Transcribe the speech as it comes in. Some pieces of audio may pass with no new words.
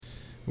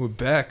We're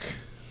back.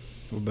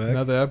 We're back.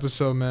 Another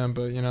episode, man.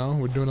 But,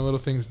 we're doing a little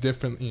things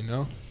differently,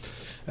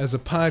 As a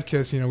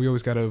podcast, we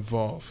always got to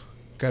evolve.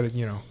 Got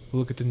to,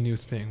 look at the new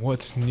thing.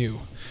 What's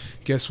new?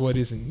 Guess what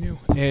isn't new?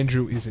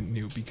 Andrew isn't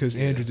new because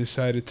Andrew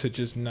decided to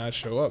just not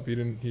show up. He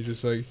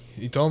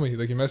told me, he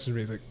messaged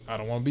me. He's like, I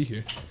don't want to be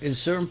here. In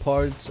certain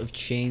parts of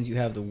chains, you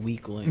have the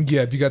weak link.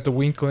 Yeah, you got the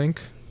wink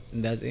link.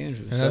 And that's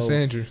Andrew. And that's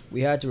Andrew.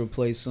 We had to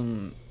replace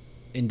him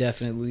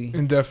indefinitely.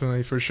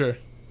 Indefinitely, for sure.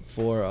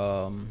 For,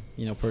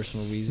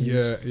 personal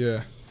reasons.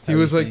 Yeah. He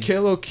was like,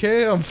 Kalo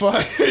K, I'm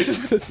fired.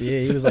 Yeah,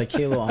 he was like,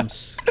 Kalo, I'm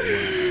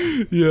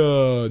scared.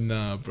 Yo,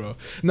 nah, bro.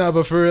 Nah,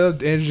 but for real,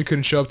 Andrew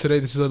couldn't show up today.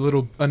 This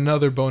is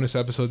another bonus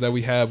episode that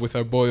we have with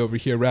our boy over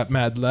here, Rap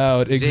Mad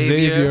Loud.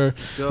 Xavier.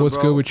 What's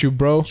good with you,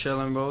 bro?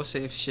 Chilling, bro.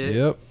 Safe shit.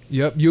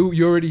 Yep.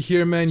 You already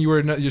here, man. You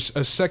were just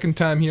a second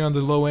time here on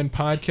the Low End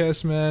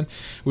Podcast, man.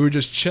 We were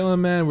just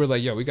chilling, man. We're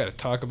like, yo, we got to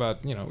talk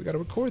about, we got to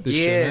record this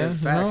shit, man. Yeah,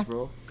 facts,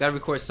 bro. Got to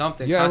record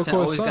something. Yeah, content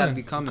always got to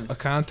be coming.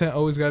 Content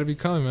always got to be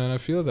coming, man. I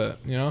feel that,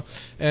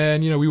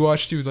 And, we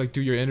watched you,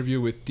 do your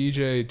interview with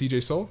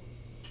DJ Soul.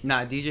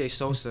 Nah, DJ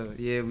Sosa.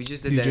 Yeah, we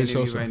just did DJ that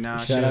interview Sosa. right now.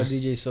 Shout out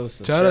DJ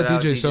Sosa. Shout out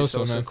DJ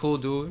Sosa, man. Cool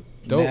dude.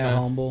 Dope, man.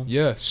 Humble.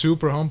 Yeah,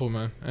 super humble,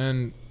 man.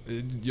 And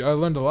I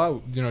learned a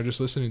lot, just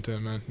listening to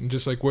him, man. And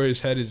just where his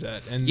head is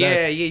at. And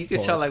you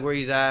can tell where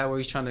he's at, where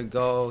he's trying to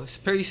go. It's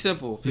pretty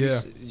simple.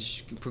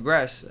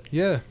 Progress.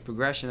 Yeah.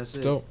 Progression, that's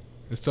it. Dope.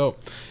 It's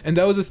dope. And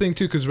that was the thing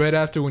too, because right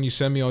after when you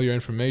sent me all your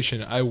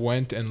information, I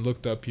went and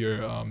looked up your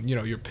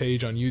your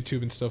page on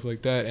YouTube and stuff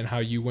like that, and how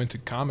you went to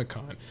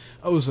Comic-Con.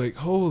 I was like,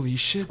 holy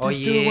shit, this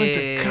dude went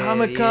to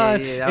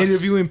Comic-Con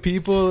interviewing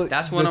people.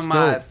 That's one of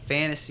my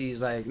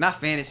fantasies, not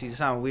fantasies, it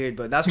sounds weird,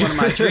 but that's one of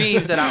my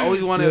dreams that I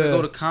always wanted to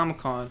go to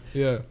Comic-Con.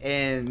 Yeah.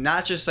 And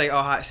not just say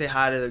hi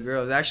to the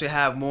girls, actually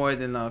have more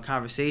than a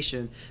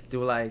conversation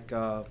through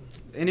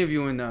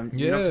interviewing them,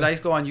 because I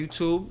used to go on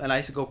YouTube and I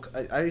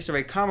used to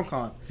rate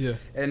Comic-Con,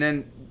 and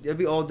then there'd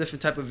be all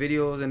different type of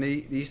videos, and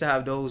they used to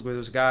have those where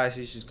those guys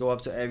who just go up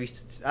to every.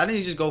 I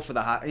didn't just go for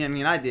the hot. I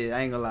mean, I did.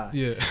 I ain't gonna lie.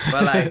 Yeah.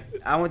 But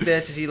I went there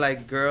to see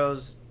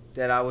girls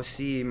that I would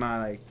see in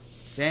my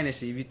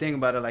fantasy. If you think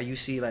about it, you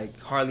see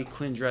Harley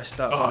Quinn dressed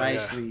up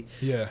nicely.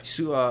 Yeah.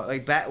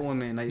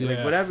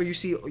 Batwoman, whatever you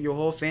see, your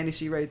whole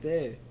fantasy right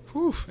there.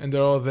 Whew, and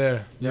they're all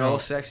there. They're all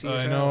sexy.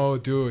 I know,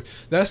 dude.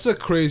 That's the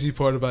crazy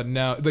part about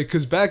now.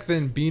 Because back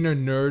then, being a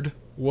nerd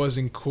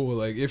wasn't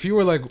cool. If you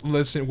were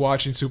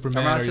watching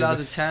Superman around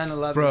 2010,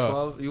 11,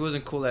 12, you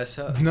wasn't cool as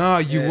hell. Nah,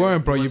 you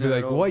weren't, bro. You'd be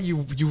like, what?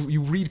 You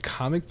read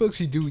comic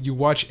books? You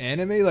watch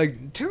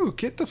anime? Dude,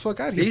 get the fuck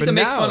out of here. They used to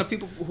make fun of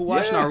people who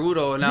watch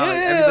Naruto, and now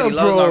everybody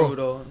loves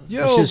Naruto.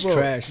 Yo, it's just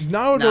trash.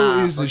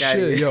 Naruto is the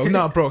shit. Yo,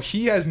 nah, bro.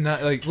 He has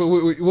not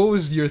what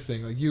was your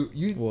thing?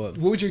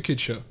 What was your kid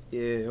show?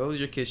 Yeah, what was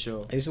your kid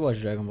show? I used to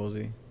watch Dragon Ball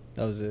Z.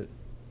 That was it.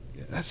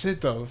 Yeah, that's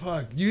it though.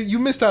 Fuck. You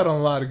missed out on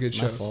a lot of good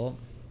shows. My fault.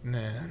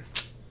 Man.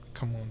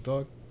 Come on,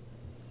 dog.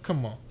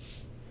 Come on.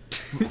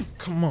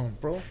 Come on,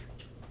 bro.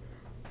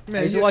 Man,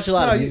 I used to watch a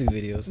lot of music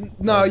videos.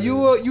 Nah,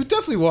 you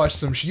definitely watched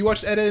some shit. You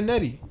watched Ed, Edd n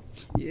Eddy.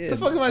 Yeah. The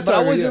fuck am I talking? But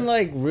I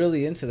wasn't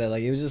really into that.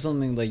 It was just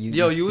something were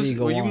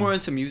you more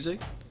into music?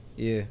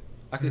 Yeah.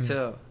 I could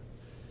tell.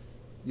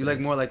 You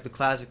like more the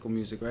classical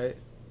music, right?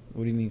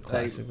 What do you mean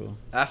classical?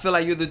 I feel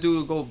like you're the dude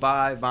who go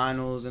buy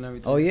vinyls and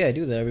everything. Oh yeah, I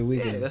do that every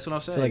weekend. Yeah, that's what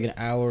I'm saying. So an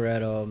hour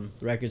at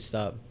Record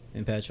Stop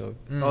in Patchogue.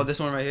 Oh, this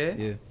one right here?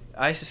 Yeah.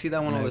 I used to see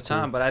that one all the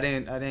time, but I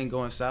didn't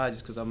go inside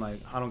just because I'm I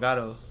don't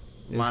gotta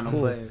mind cool.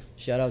 player.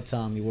 Shout out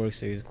Tom, he works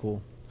there. He's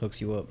cool.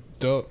 Hooks you up.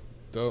 Dope.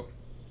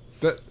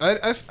 That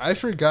I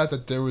forgot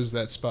that there was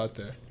that spot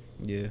there.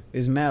 Yeah,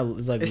 it's mad.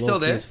 It's it's still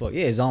there. As fuck.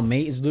 Yeah, it's on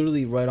Main. It's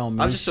literally right on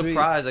Main. I'm just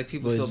surprised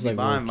people still be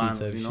buying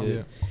vinyls.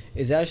 Yeah.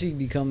 It's actually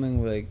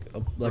becoming a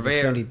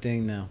trendy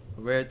thing now.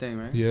 A rare thing,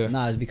 right? Yeah.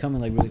 Nah, it's becoming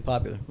really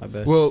popular. My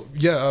bad. Well,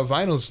 yeah,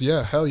 vinyls.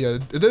 Yeah, hell yeah.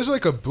 There's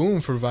a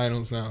boom for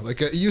vinyls now.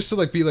 It used to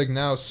be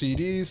now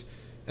CDs.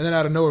 And then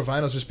out of nowhere,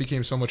 vinyls just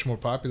became so much more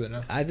popular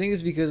now. I think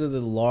it's because of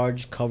the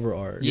large cover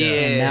art. Yeah.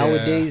 And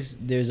nowadays,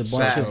 there's a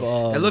bunch of...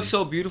 it looks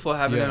so beautiful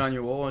having it on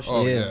your wall and shit.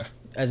 Oh, yeah.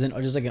 As in,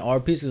 just an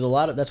art piece.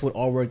 Because that's what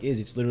artwork is.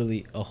 It's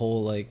literally a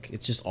whole,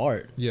 it's just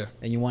art. Yeah.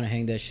 And you want to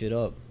hang that shit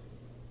up.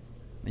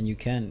 And you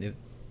can if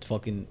it's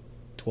fucking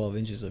 12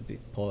 inches of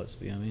pause.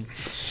 You know what I mean?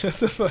 Shut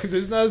the fuck.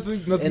 There's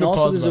nothing and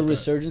also, there's a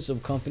resurgence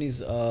of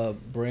companies,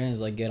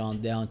 brands Get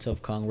On Down,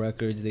 Tough Kong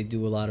Records. They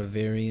do a lot of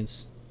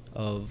variants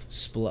of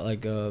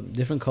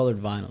different colored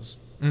vinyls.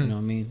 You know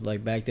what I mean?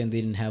 Back then they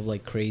didn't have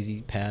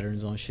crazy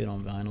patterns on shit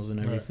on vinyls and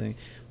everything,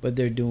 but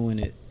they're doing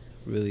it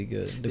really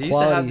good. They used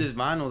to have this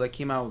vinyl that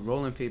came out with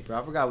rolling paper.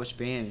 I forgot which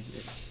band,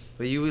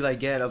 but you would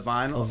get a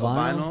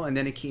vinyl, and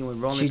then it came with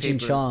rolling paper. Cheech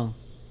and Chong.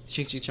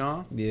 Cheech and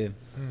Chong. Yeah,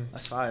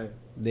 that's fire.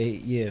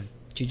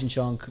 Cheech and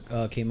Chong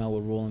came out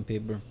with rolling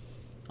paper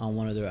on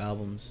one of their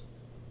albums.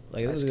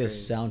 It was a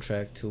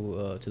soundtrack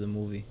to the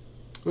movie.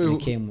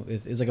 It came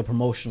with, it's like a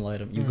promotional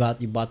item. You bought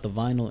the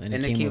vinyl and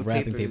it came with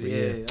wrapping paper.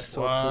 Yeah, that's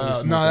so wow.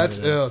 cool. No, that's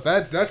ill.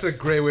 That's a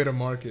great way to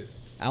market.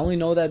 I only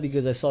know that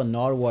because I saw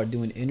Nardwuar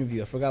do an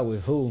interview. I forgot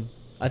with who.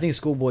 I think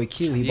Schoolboy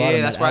Q. He bought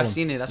him that's that where I album.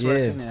 seen it. That's where I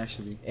seen it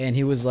actually. And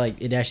he was like,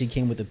 it actually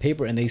came with the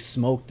paper, and they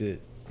smoked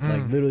it.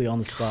 Like literally on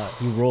the spot,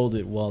 he rolled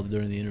it while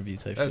during the interview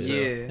type shit.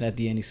 Yeah. And at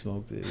the end, he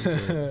smoked it.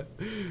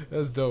 It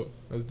That's dope.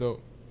 That's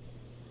dope.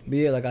 But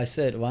yeah, like I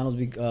said, vinyl's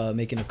be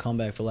making a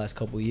comeback for the last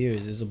couple of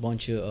years. There's a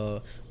bunch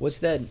of what's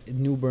that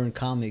Newburn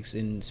Comics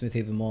in Smith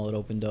Haven Mall that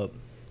opened up?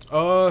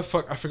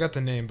 Fuck, I forgot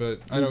the name, but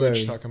I know what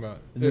you're talking about.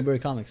 Newberry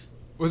Comics.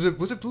 Was it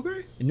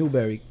Blueberry?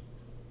 Newberry.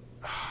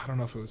 I don't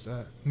know if it was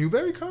that.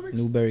 Newberry Comics?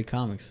 Newberry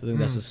Comics. I think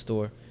that's a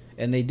store.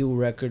 And they do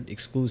record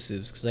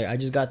exclusives. Because like, I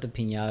just got the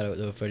Pinata,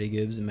 the Freddie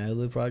Gibbs and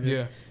Madlib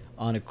project,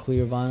 on a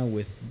clear vinyl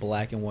with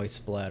black and white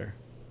splatter.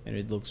 And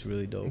it looks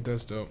really dope.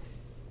 That's dope.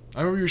 I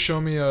remember you were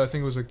showing me, I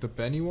think it was like the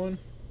Benny one.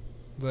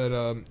 That,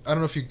 I don't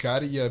know if you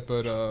got it yet,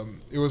 but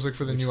it was like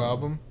for the new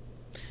album.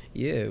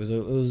 Yeah, it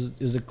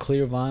was a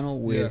clear vinyl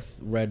with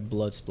red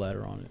blood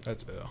splatter on it.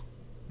 That's ill.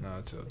 No,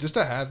 that's ill. Just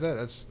to have that,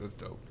 that's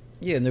dope.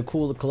 Yeah, and they're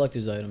cool,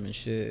 collector's item and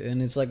shit.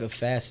 And it's like a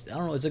fast, I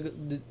don't know, it's like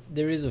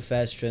there is a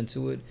fast trend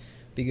to it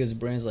because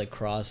brands like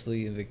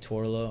Crossley and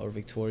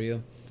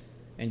Victoria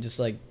and just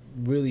like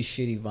really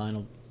shitty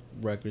vinyl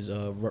records,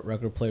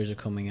 record players are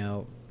coming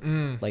out.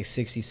 Like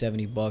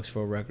 $60-$70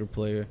 for a record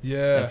player.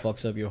 Yeah. That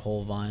fucks up your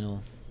whole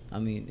vinyl. I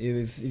mean,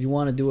 if you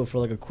want to do it for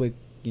like a quick,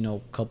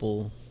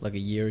 couple, like a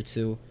year or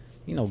two,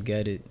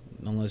 get it.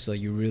 Unless like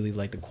you really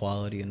like the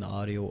quality and the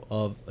audio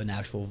of an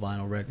actual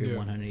vinyl record,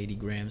 180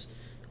 grams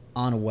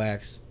on a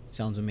wax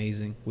sounds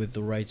amazing with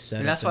the right setup.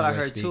 And that's what I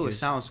heard speakers. Too. It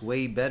sounds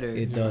way better.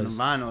 It does.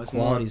 On vinyl, it's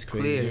quality's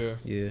more crazy. clear.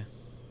 Yeah,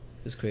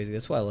 it's crazy.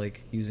 That's why I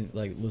like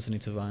listening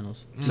to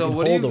vinyls. So you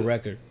what hold do you the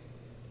record?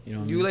 You know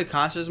what I mean? mean? Like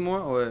concerts more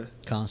or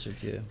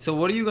concerts? Yeah. So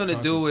what are you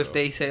gonna do if dope.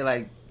 they say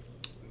like?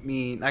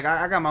 I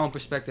got my own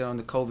perspective on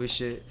the COVID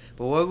shit,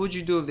 but what would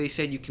you do if they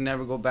said you can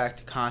never go back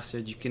to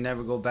concerts, you can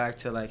never go back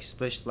to like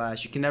Splish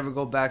Splash, you can never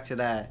go back to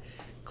that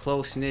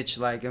close niche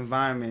like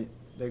environment,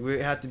 like we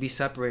have to be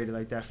separated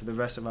like that for the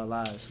rest of our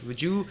lives?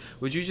 Would you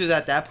just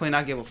at that point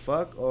not give a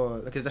fuck, or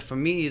because for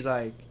me it's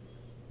like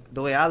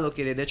the way I look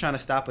at it, they're trying to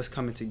stop us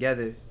coming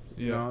together.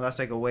 You know, that's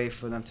like a way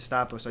for them to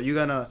stop us. Are you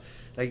gonna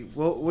like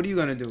what are you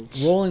gonna do?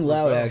 Rolling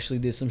Loud actually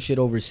did some shit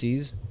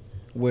overseas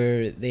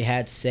where they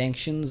had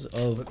sanctions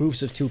of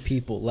groups of two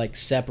people, like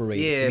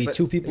separated. Yeah, be but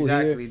two people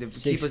exactly, here, keep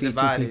 6 us feet,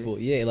 divided. 2 people.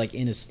 Yeah, like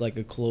in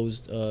a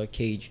closed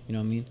cage. You know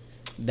what I mean?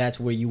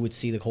 That's where you would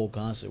see the whole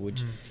concert.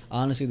 Which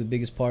honestly, the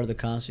biggest part of the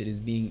concert is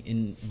being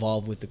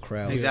involved with the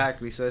crowd.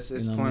 Exactly. So it's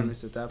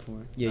pointless at that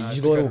point. Yeah, you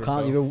go to a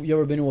concert. You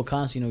ever been to a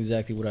concert? You know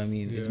exactly what I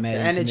mean. Yeah. It's mad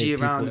the energy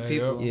people. around the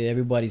people. Yeah,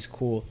 everybody's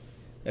cool.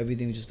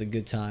 Everything was just a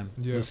good time.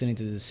 Listening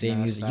to the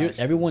same music.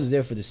 Everyone's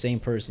there for the same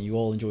person. You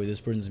all enjoy this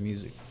person's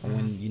music. And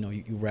when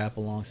you rap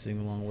along, sing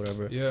along,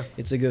 whatever. Yeah.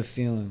 It's a good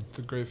feeling. It's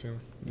a great feeling.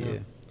 Yeah.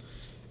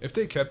 If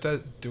they kept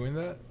doing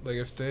that, like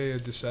if they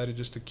decided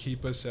just to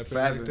keep us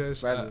separate like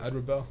this, I'd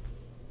rebel.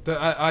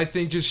 I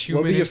think just humanistically.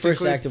 What would be your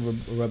first act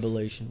of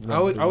rebellion?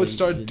 I would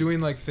start doing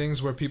like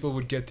things where people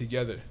would get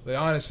together. Like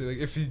honestly, like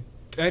if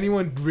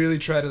anyone really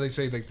try to like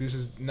say like this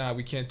is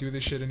we can't do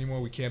this shit anymore,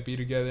 we can't be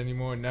together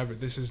anymore, never,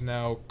 this is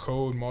now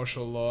code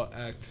martial law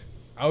act,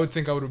 I would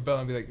rebel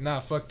and be like, nah,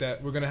 fuck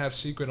that, we're gonna have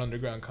secret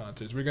underground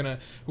concerts, we're gonna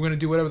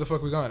do whatever the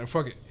fuck we want, and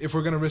fuck it, if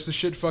we're gonna risk the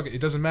shit, fuck it,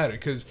 it doesn't matter,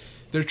 because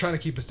they're trying to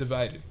keep us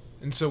divided.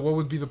 And so what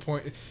would be the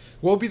point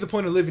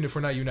of living if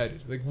we're not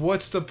united? Like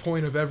what's the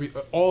point of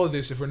all of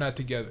this if we're not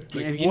together?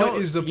 Like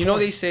is the point? You know,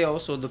 they say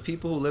also the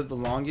people who live the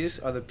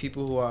longest are the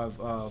people who are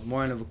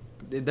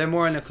they're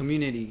more in a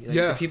community. Like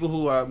the people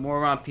who are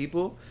more around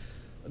people,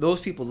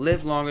 those people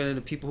live longer than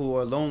the people who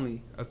are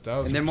lonely.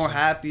 1,000%. And they're more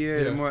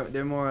happier.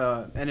 They're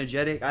more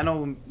energetic. I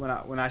know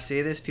when I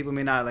say this, people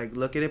may not like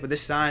look at it, but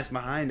there's science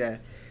behind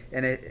that.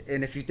 And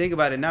if you think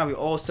about it now, we're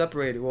all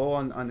separated. We're all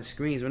on the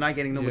screens. We're not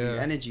getting nobody's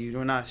energy.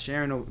 We're not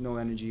sharing no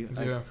energy.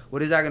 Like,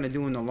 what is that gonna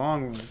do in the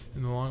long run?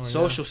 In the long run,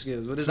 social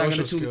skills. What is that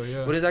gonna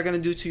do? What is that gonna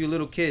do to your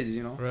little kids?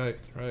 You know. Right.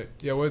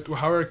 Yeah.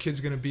 How are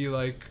kids gonna be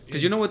like?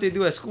 Because you know what they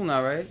do at school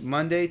now, right?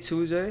 Monday,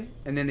 Tuesday,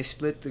 and then they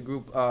split the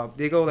group.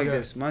 They go like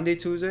this: Monday,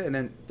 Tuesday, and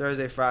then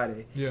Thursday,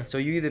 Friday. Yeah. So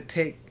you either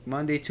pick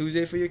Monday,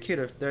 Tuesday for your kid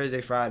or Thursday,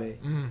 Friday.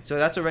 So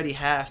that's already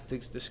half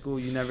the school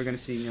you're never going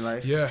to see in your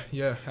life.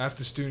 Yeah. Half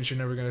the students you're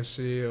never going to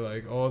see,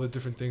 like all the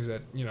different things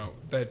that,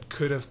 that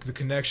could have, the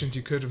connections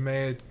you could have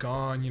made,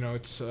 gone,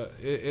 it's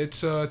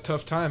a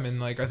tough time. And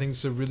like, I think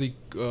it's a really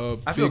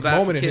I feel big bad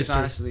moment for kids,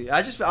 in history.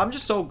 honestly. I'm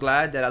just so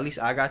glad that at least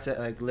I got to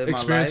like live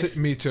Experience my life. It,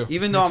 me too.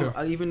 Even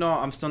though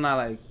I'm still not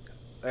like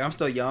I'm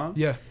still young.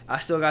 Yeah. I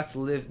still got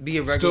to be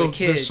a regular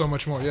kid. There's so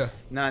much more, yeah.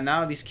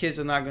 Now these kids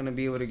are not going to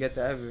be able to get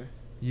that ever.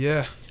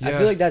 Yeah. I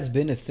feel like that's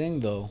been a thing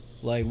though.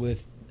 Like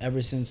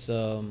ever since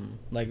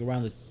like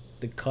around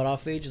the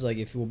cutoff age is like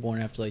if you were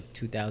born after like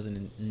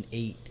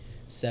 2008,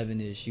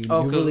 7ish, you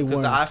really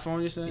weren't. The iPhone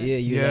you're saying?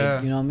 Yeah,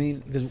 like, you know what I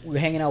mean? Because we're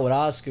hanging out with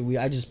Oscar. We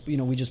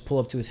just pull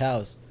up to his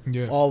house.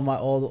 Yeah. All the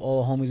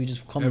homies, we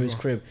just come to his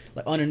crib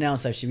like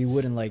unannounced type shit. We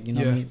wouldn't like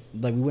what I mean?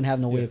 Like we wouldn't have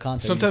no way of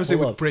contact. Sometimes they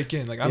would break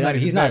in. Like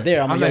he's not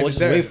there. I'm like, let's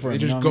wait for him.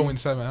 They just go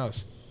inside my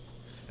house.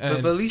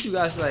 But at least you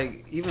guys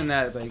like even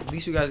that like at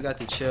least you guys got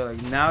to chill.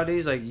 Like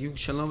nowadays, like you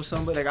chilling with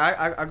somebody. Like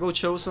I go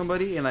chill with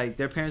somebody and like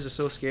their parents are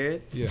so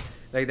scared. Yeah.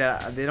 Like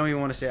that they don't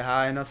even want to say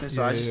hi or nothing.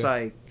 So I just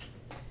like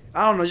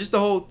I don't know. Just the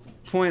whole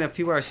point of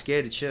people are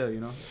scared to chill. You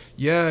know.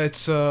 Yeah,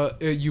 it's I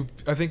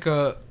think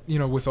you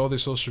know, with all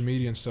this social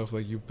media and stuff,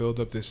 like you build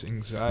up this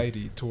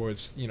anxiety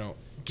towards, you know,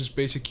 just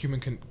basic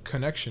human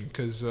connection,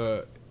 because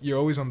you're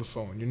always on the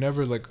phone. You're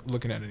never like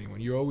looking at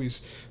anyone. You're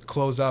always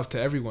closed off to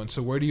everyone.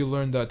 So where do you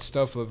learn that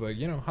stuff of like,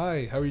 you know,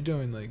 hi, how are you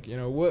doing? Like, you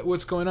know,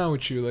 what's going on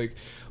with you? Like,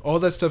 all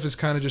that stuff is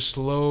kind of just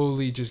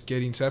slowly just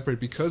getting separated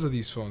because of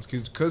these phones,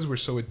 because we're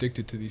so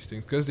addicted to these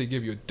things, because they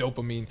give you a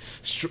dopamine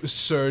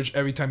surge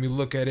every time you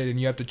look at it, and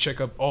you have to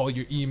check up all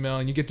your email,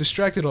 and you get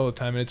distracted all the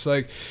time. And it's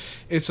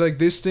like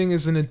this thing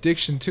is an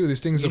addiction too. This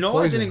thing is a poison.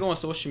 I didn't go on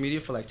social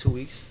media for like 2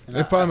 weeks. And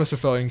it probably must have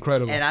felt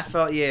incredible. And I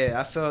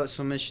felt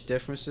so much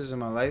differences in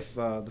my life.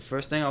 The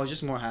first thing, I was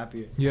just more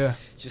happier. Yeah.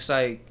 Just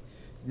like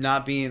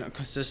not being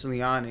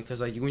consistently on it, because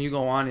like when you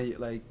go on it,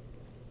 like,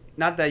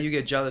 not that you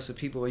get jealous of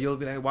people, but you'll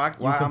be like, why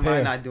am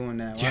I not doing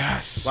that?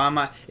 Why am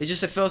I? It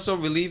felt so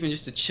relieving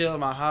just to chill in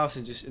my house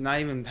and just not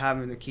even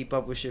having to keep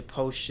up with shit,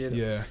 post shit.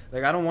 Yeah.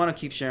 Like I don't want to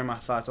keep sharing my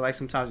thoughts. I like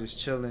sometimes just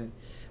chilling.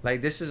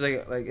 Like this is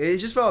like it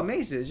just felt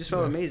amazing. It just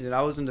felt amazing.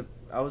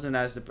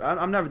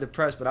 I'm never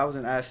depressed, but I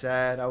wasn't as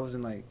sad. I was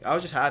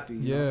just happy.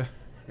 You know?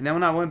 And then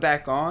when I went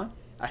back on,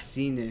 I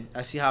seen it.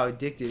 I see how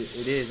addicted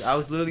it is. I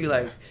was literally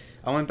like,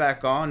 I went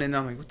back on and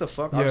I'm like, what the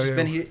fuck? I've just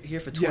been here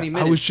for 20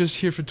 minutes. I was just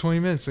here for 20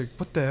 minutes. Like,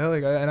 what the hell?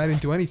 Like, and I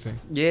didn't do anything.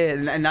 Yeah,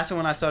 and that's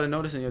when I started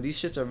noticing,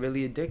 these shits are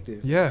really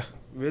addictive. Yeah.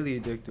 Really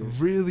addictive.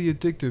 Really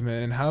addictive,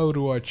 man. And how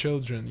do our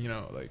children, you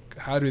know, like,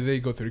 how do they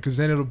go through it? Because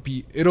then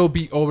it'll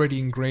be already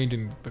ingrained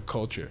in the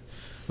culture.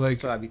 Like,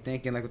 that's what I'd be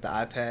thinking, like with the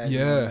iPad.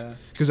 Yeah,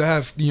 because I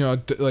have, you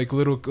know, like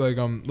little, like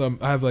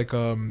I have like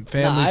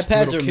families.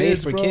 iPads are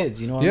made for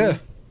kids. You know what I mean?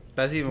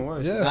 That's even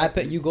worse. Yeah.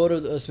 iPad. You go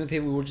to Smith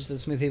Haven. We were just at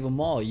Smith Haven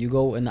Mall. You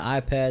go in the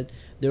iPad.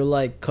 They're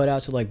like cut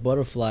out to like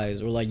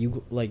butterflies, or like you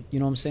know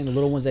what I'm saying, the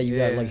little ones that you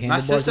got like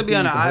handlebars. My sister be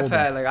on an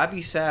iPad. Like I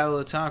be sad all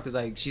the time because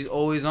like she's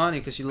always on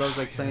it because she loves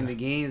like playing the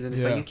games, and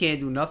it's like you can't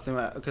do nothing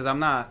because I'm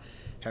not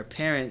her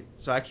parent,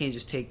 so I can't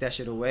just take that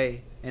shit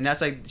away. And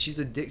that's like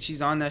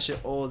she's on that shit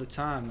all the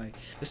time. Like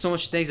there's so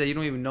much things that you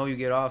don't even know you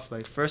get off.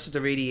 Like first is the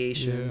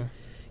radiation. Yeah.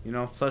 You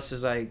know, plus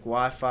there's like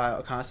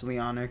Wi-Fi constantly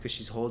on her because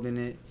she's holding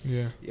it.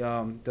 Yeah.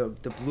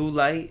 The blue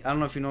light. I don't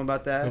know if you know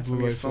about that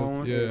from your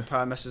phone. It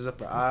probably messes up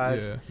her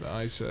eyes. Yeah, the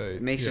eyesight.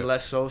 It makes her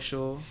less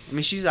social. I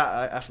mean, she's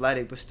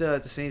athletic, but still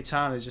at the same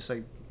time, it's just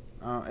like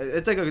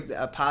it's like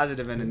a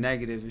positive and a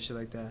negative and shit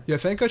like that. Yeah,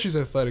 thank God she's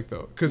athletic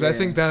though, because I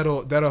think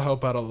that'll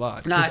help out a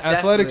lot. Because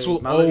athletics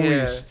will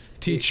always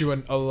teach you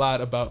a lot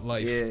about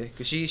life. Yeah,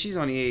 because she's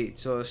only 8,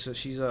 so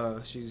she's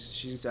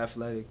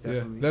athletic.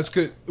 Definitely. Yeah, that's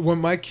good. When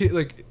my kid,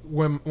 like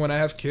when I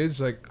have kids,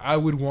 like I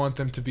would want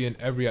them to be in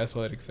every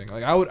athletic thing.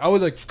 Like I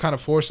would like kind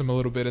of force them a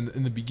little bit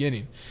in the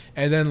beginning,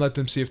 and then let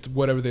them see if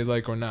whatever they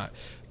like or not.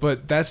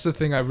 But that's the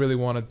thing I really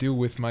want to do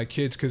with my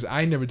kids, because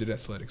I never did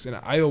athletics, and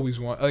I always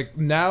want, like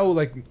now,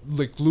 like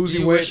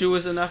losing weight. You wish you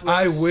was in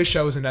athletics? I wish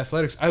I was in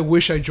athletics. I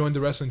wish I joined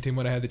the wrestling team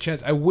when I had the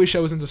chance. I wish I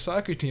was in the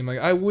soccer team. Like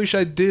I wish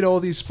I did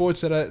all these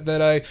sports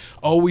that I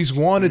always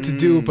wanted to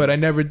do, but I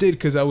never did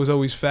because I was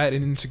always fat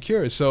and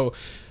insecure. So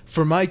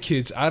for my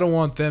kids, I don't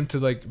want them to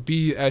like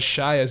be as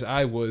shy as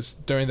I was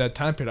during that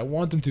time period. I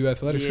want them to do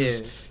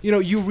athletics. Yeah. You know,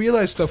 you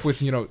realize stuff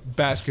with, you know,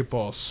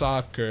 basketball,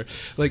 soccer.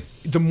 Like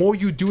the more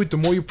you do it, the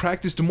more you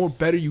practice, the more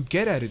better you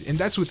get at it. And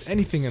that's with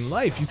anything in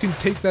life. You can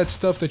take that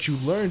stuff that you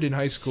learned in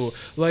high school,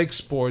 like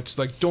sports,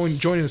 like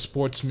joining a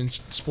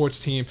sports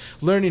team,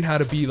 learning how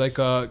to be like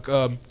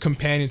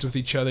companions with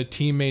each other,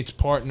 teammates,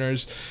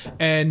 partners,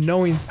 and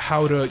knowing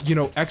how to, you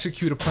know,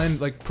 execute a plan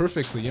like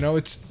perfectly. You know,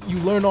 you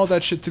learn all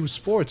that shit through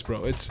sports,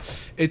 bro.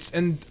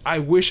 And I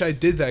wish I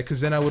did that,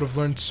 because then I would have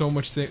learned so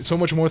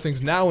much more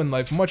things now in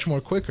life much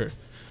more quicker.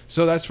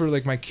 So that's for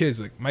like my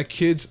kids. Like my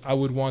kids, I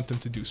would want them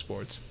to do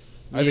sports.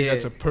 I think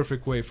that's a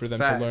perfect way for them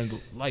to learn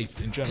life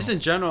in general. Just in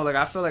general, like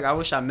I feel like I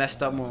wish I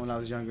messed up more when I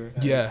was younger.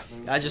 Yeah.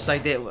 I just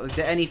like did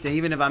anything,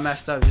 even if I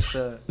messed up, just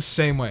to.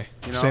 Same way.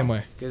 You know? Same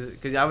way.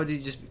 Because I would do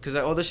because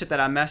all the shit that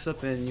I mess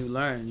up and you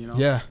learn, you know.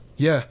 Yeah.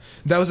 Yeah,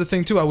 that was the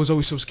thing too. I was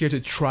always so scared to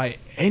try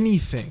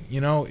anything.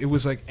 You know, it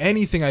was like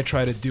anything I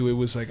try to do, it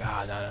was like,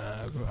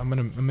 no, I'm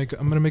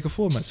gonna make a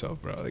fool of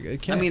myself, bro. Like I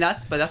can't. I mean,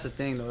 that's the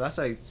thing though. That's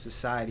like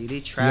society.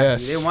 They trap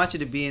you. They want you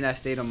to be in that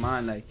state of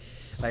mind. Like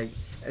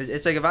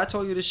it's like if I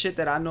told you the shit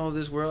that I know of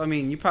this world. I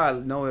mean, you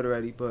probably know it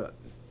already, but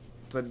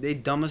they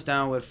dumb us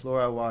down with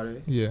fluoride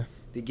water. Yeah.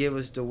 They give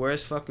us the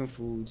worst fucking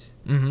foods.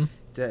 Mm-hmm.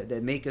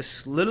 That make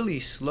us literally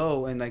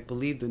slow and like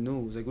believe the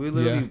news. Like we're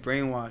literally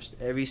brainwashed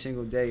every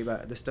single day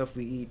by the stuff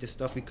we eat, the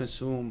stuff we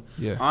consume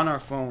on our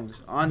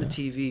phones, on the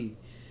TV.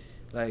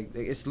 Like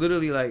it's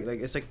literally like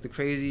it's like the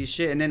craziest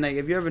shit. And then like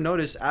if you ever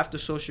notice, after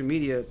social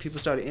media, people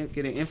started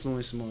getting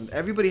influenced more.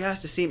 Everybody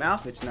has the same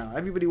outfits now.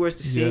 Everybody wears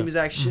the same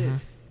exact shit.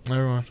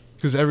 Everyone.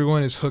 Because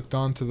everyone is hooked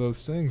on to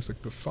those things,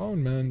 like the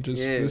phone, man.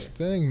 Just this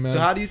thing, man. So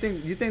how do you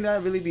think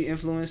that really be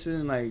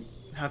influencing like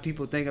how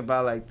people think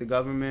about like the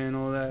government and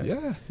all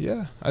that.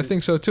 Yeah, I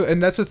think so too.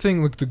 And that's the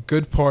thing, like the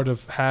good part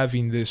of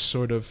having this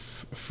sort of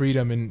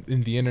freedom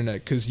in the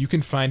internet, because you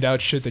can find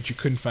out shit that you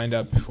couldn't find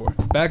out before.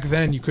 Back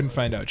then, you couldn't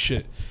find out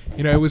shit.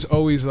 You know, it was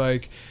always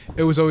like,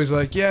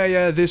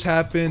 yeah, this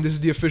happened. This is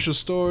the official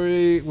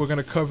story. We're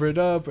gonna cover it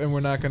up, and we're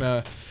not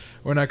gonna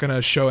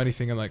show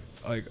anything. And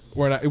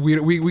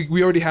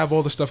we already have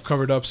all the stuff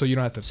covered up, so you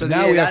don't have to. So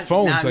now we have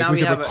phones, we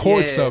can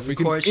record stuff. We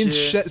can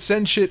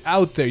send shit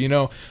out there, you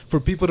know, for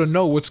people to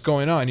know what's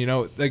going on. You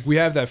know, like we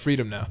have that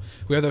freedom now.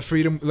 We have that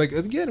freedom, like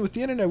again with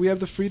the internet, we have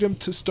the freedom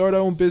to start our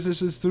own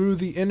businesses through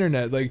the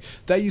internet. Like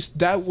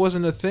that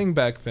wasn't a thing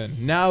back then.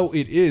 Now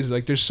it is.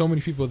 Like there's so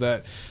many people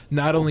that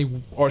not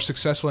only are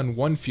successful in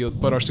one field,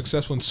 but are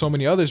successful in so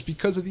many others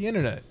because of the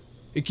internet.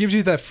 It gives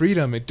you that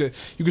freedom. You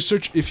can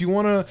search if you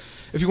wanna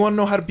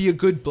know how to be a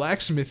good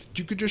blacksmith.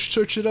 You could just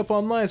search it up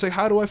online. It's like,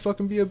 how do I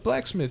fucking be a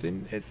blacksmith?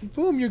 And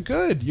boom, you're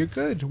good. You're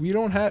good.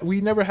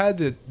 We never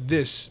had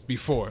this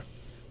before.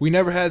 We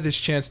never had this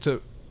chance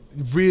to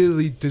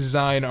really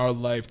design our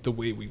life the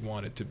way we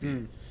want it to be.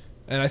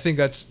 And I think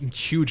that's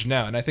huge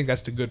now. And I think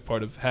that's the good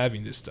part of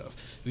having this stuff,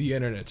 the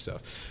internet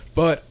stuff.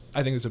 But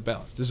I think there's a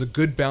balance. There's a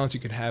good balance you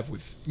can have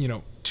with, you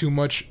know, too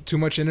much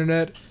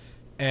internet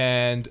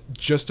and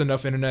just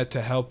enough internet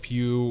to help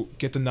you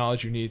get the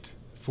knowledge you need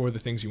for the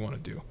things you want to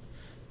do.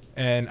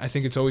 And I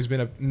think it's always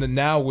been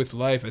now with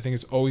life, I think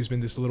it's always been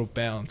this little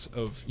balance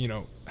of, you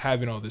know,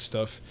 having all this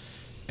stuff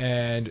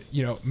and,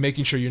 you know,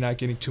 making sure you're not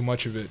getting too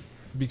much of it,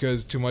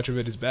 because too much of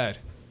it is bad.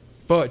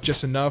 But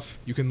just enough,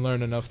 you can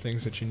learn enough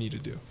things that you need to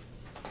do.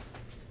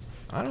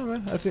 I don't know,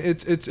 man. I think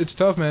it's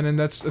tough, man, and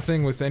that's the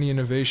thing with any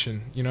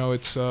innovation. You know,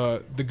 it's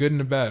the good and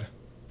the bad.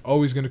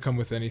 Always going to come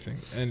with anything.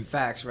 And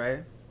facts, right?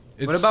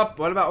 What about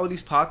all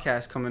these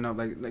podcasts coming up?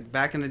 Like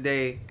back in the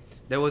day,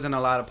 there wasn't a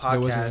lot of podcasts. There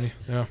wasn't any.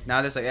 Yeah.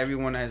 Now there's like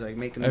everyone has like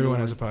making. Everyone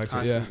has a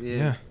podcast.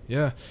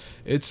 Yeah.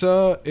 It's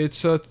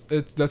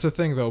that's a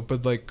thing though.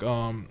 But like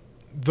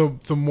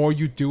the more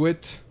you do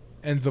it,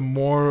 and the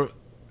more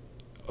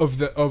of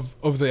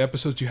the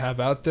episodes you have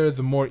out there,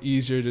 the more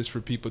easier it is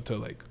for people to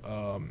like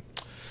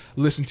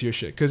listen to your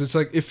shit. Because it's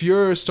like if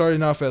you're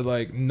starting off at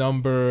like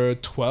number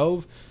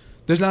 12.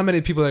 There's not many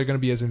people that are going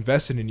to be as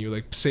invested in you.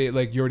 Like, say,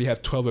 like, you already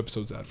have 12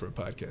 episodes out for a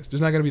podcast. There's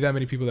not going to be that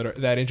many people that are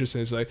that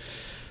interested. It's like,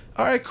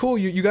 all right, cool.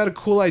 You got a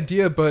cool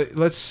idea, but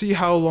let's see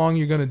how long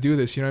you're going to do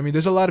this. You know what I mean?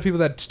 There's a lot of people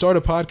that start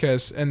a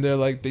podcast and they're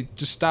like, they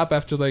just stop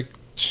after like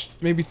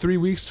maybe 3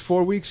 weeks,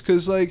 4 weeks,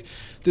 because like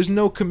there's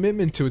no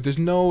commitment to it. There's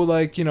no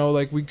like, you know,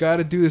 like we got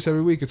to do this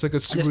every week. It's like a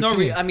routine.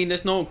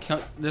 There's no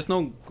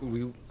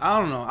I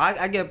don't know.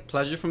 I get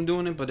pleasure from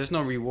doing it, but there's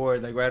no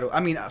reward. Like right, I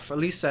mean, at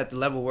least at the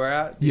level we're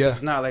at,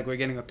 it's not like we're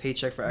getting a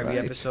paycheck for every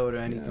episode or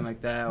anything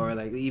like that, or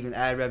like even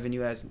ad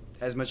revenue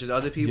as much as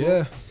other people.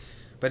 Yeah.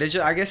 But it's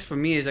just, I guess for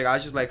me, it's like I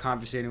just like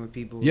conversating with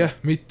people. Yeah,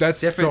 that's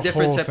different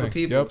type of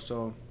people. Yep.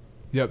 So.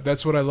 Yep,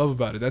 that's what I love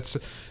about it.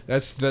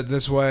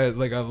 That's why I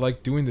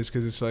like doing this,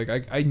 because it's like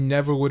I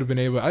never would have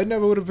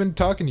been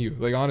talking to you,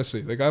 like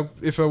honestly, like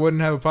if I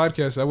wouldn't have a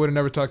podcast, I would have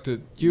never talked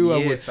to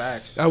you.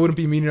 Facts. I wouldn't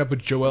be meeting up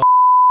with Joel.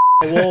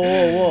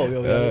 Whoa!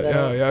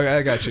 Yeah,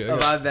 I got you.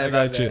 My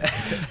bad. You.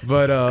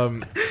 But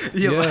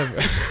yeah.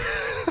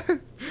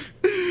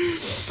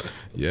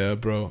 Yeah,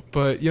 bro.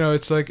 But you know,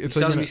 it's like he's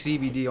telling me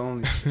CBD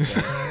only.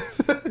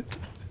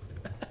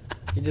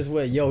 He just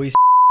went, yo, he's.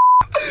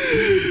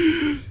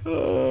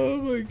 Oh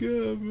my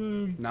god,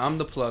 man. Nah, I'm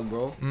the plug,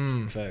 bro.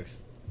 Facts.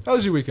 How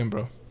was your weekend,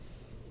 bro?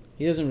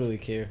 He doesn't really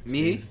care.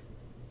 Me? Steve,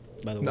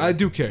 by the way. I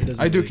do care.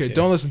 I do care.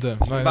 Don't listen to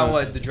him. About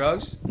what? The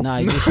drugs? Nah,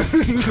 he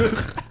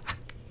just.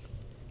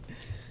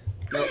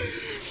 No.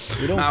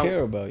 We don't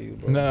care about you,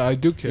 bro. No, I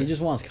do care. He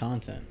just wants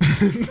content.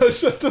 No,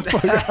 shut the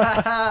fuck up.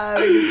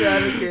 I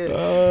don't care.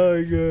 Oh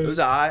my god. It was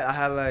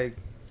I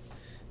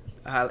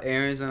had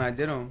errands and I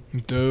did them.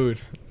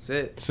 Dude. That's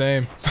it.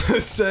 Same.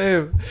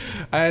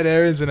 I had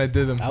errands and I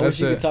did them. I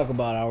wish we could talk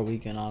about our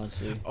weekend,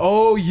 honestly.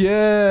 Oh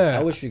yeah.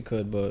 I wish we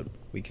could, but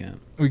we can't.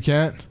 We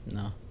can't?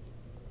 No.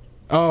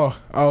 Oh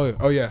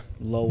yeah.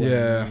 Low.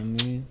 Yeah. You know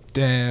what I mean?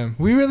 Damn.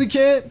 We really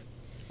can't?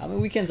 I mean,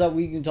 we can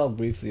talk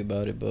briefly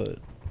about it, but.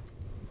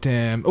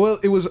 Damn. Well,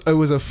 it was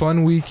a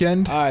fun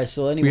weekend. All right,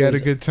 so anyways, we had a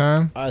good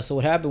time. All right, so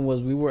what happened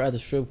was we were at the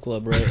strip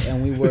club, right?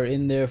 And we were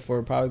in there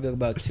for probably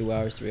about 2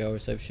 hours, 3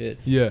 hours type shit.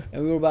 Yeah.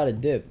 And we were about to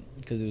dip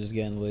because it was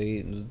getting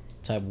late and it was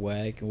type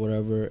whack and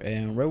whatever.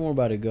 And right when we were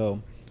about to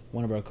go,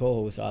 one of our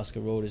co-hosts, Oscar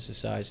Rodas,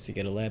 decides to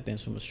get a lap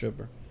dance from a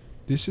stripper.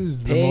 This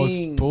is the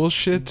most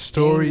bullshit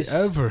story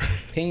ever.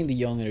 Paying the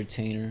young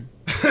entertainer.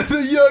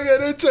 The young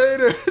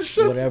entertainer.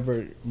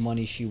 Whatever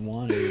money she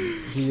wanted.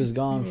 He was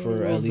gone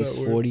for at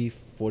least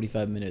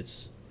 45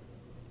 minutes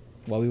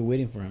while we were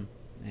waiting for him.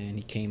 And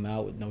he came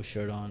out with no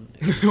shirt on.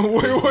 Wait,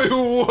 what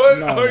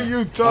are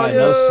you talking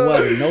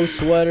about? No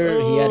sweater.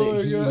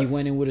 He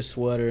went in with a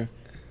sweater.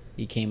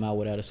 He came out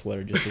without a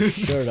sweater, just his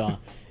shirt on.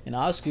 And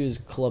Oscar's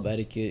club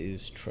etiquette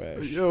is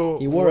trash. He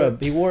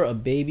wore a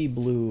baby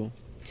blue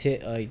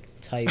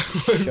type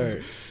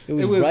shirt. It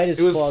was bright as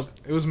fuck.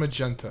 It was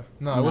magenta.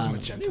 No, it wasn't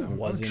magenta. It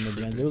wasn't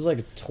magenta. It was like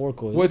a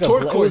turquoise. Well,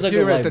 turquoise.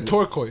 You're right. The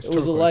turquoise. It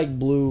was a light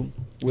blue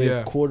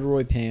with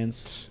corduroy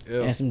pants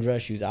and some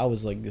dress shoes. I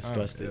was like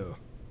disgusted.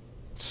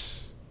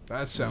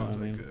 That sounds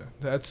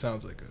that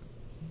sounds like a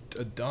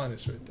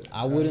Adonis right there.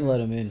 I wouldn't let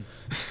him in.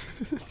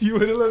 You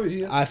wouldn't let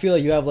me in? I feel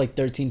like you have like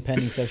 13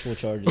 pending sexual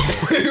charges.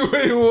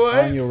 Wait,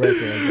 what? On your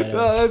record like that.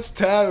 No, that's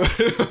tab.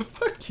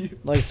 Fuck you.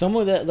 Like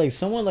someone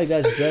like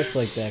that's dressed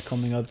like that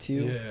coming up to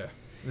you. Yeah.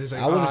 Like,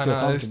 I wouldn't feel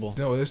comfortable.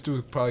 This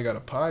dude probably got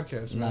a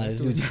podcast. Nah,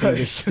 this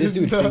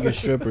dude fingers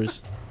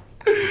strippers.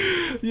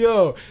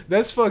 Yo,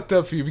 that's fucked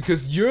up for you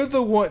because you're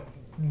the one.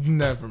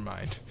 Never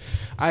mind.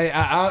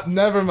 I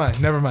never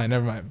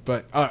mind.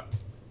 But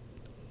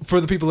for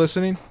the people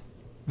listening,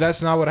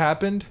 that's not what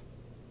happened.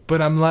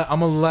 But I'm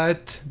gonna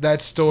let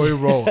that story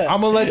roll.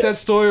 I'm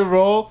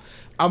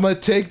gonna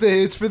take the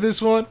hits for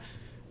this one.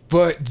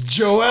 But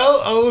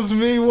Joel owes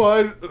me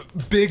one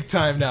big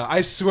time now.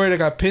 I swear to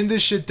God, pin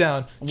this shit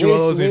down.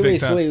 Joel owes me big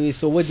time. Wait.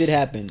 So what did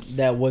happen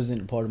that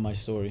wasn't part of my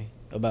story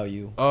about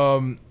you?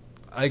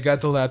 I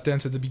got the lap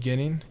dance at the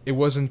beginning. It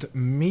wasn't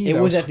me. It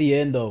was at the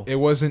end though. It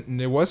wasn't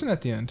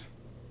at the end.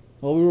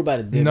 Well, we were about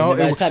to dip. No,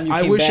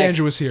 I wish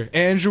Andrew was here.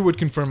 Andrew would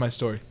confirm my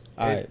story.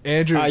 All right,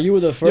 Andrew. You were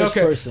the first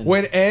person.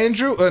 When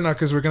Andrew, no,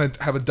 because we're gonna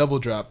have a double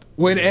drop.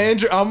 When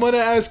Andrew, I'm gonna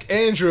ask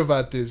Andrew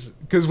about this.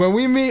 Because when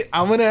we meet,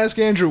 I'm gonna ask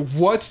Andrew,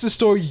 what's the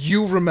story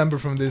you remember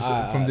from this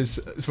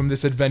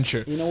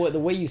adventure? You know what? The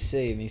way you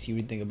say it makes you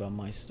rethink about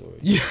my story.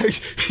 Yeah,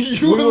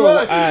 you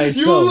lie.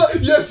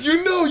 Yes,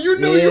 you know you're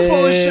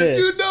full of shit.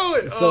 You know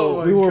it.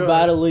 So we were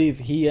about to leave.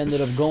 He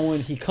ended up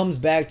going. He comes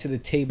back to the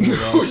table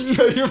with us.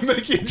 No, you're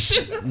making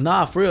shit.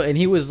 Nah, for real. And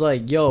he was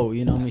like, "Yo,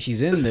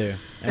 she's in there."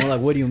 And we're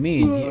like, "What do you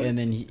mean?" And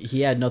then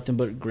he had nothing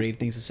but grave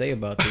things to say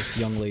about this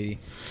young lady.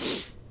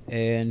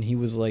 And he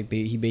was like,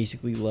 he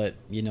basically let,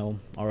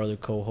 our other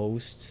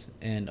co-hosts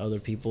and other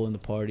people in the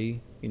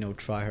party,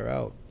 try her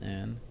out.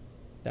 And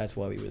that's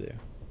why we were there.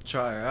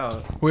 Try her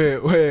out? Wait,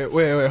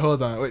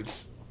 hold on. Wait,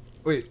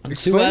 explain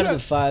 2 out of the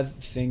 5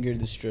 fingered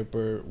the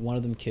stripper. One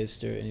of them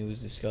kissed her, and it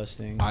was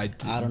disgusting. I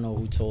don't know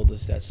who told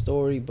us that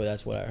story, but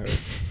that's what I heard.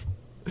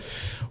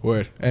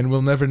 Word. And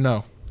we'll never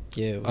know.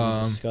 Yeah, it was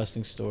a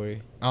disgusting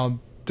story.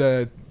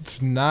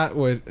 It's not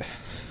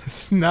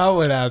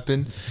what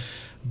happened.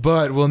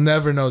 But we'll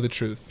never know the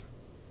truth.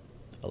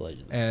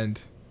 Allegedly. And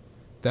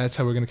that's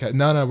how we're going to...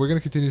 No, we're going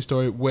to continue the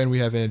story when we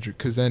have Andrew.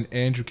 Because then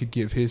Andrew could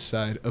give his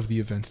side of the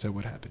events that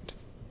would happened.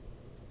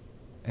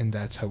 And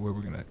that's how we're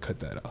going to cut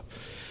that off.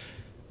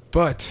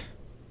 But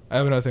I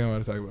have another thing I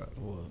want to talk about.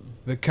 What?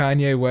 The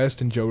Kanye West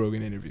and Joe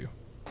Rogan interview.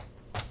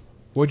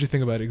 What'd you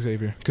think about it,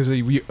 Xavier? Because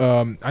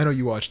I know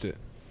you watched it.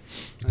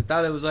 I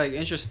thought it was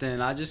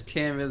interesting. I just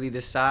can't really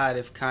decide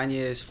if Kanye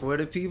is for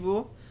the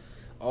people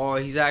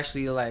or he's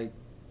actually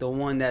the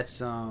one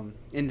that's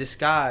in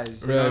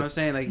disguise. You know what I'm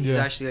saying? He's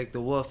actually the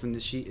wolf in the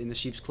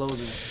sheep's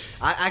clothing.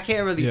 I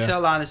can't really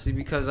tell honestly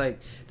because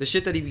the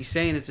shit that he be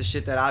saying is the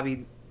shit that I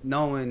be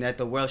knowing that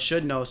the world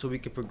should know so we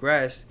could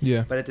progress.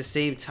 Yeah. But at the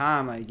same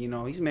time,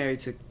 he's married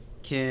to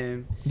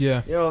Kim.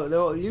 Yeah. They're all of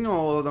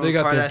them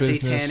are part of that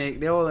business.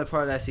 Satanic. They're all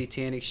part of that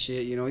satanic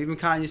shit. Even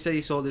Kanye said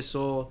he sold his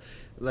soul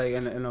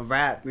in a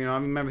rap. I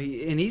remember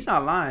he's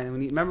not lying.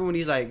 When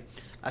he's like,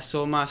 I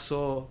sold my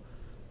soul.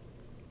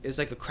 It's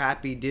a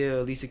crappy deal.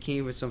 At least it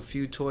came with some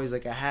few toys,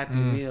 a Happy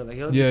Meal.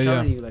 He'll be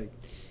telling you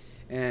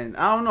and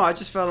I don't know. I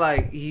just felt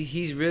like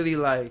he's really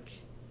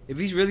if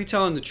he's really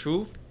telling the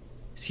truth,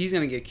 he's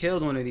gonna get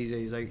killed one of these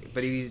days.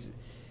 But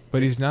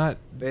he's not.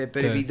 But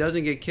if he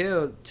doesn't get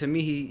killed, to me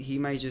he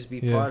might just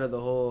be part of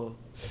the whole.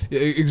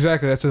 Yeah,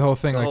 exactly. That's the whole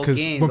thing. Because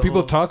when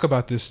people talk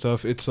about this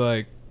stuff, it's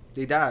like.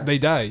 They die.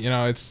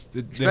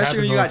 Especially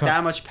when you got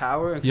that much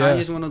power. And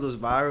Kanye's one of those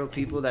viral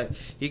people that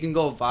he can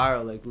go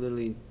viral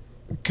literally.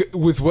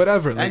 With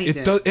whatever,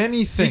 anything. It does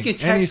anything. He can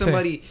text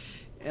somebody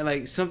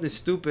and something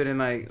stupid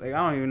and I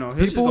don't even know.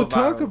 People would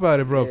talk about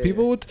it, bro. Yeah.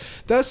 People would.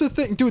 That's the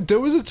thing, dude. There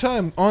was a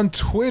time on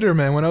Twitter,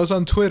 man. When I was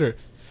on Twitter,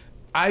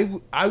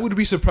 I would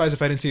be surprised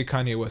if I didn't see a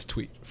Kanye West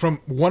tweet from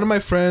one of my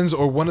friends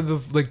or one of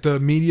the the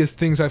media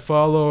things I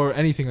follow or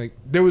anything.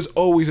 There was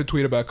always a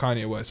tweet about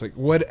Kanye West.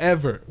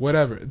 Whatever,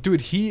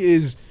 dude. He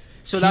is.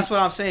 So that's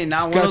what I'm saying.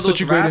 Now one of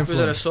those rappers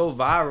that are so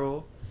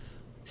viral.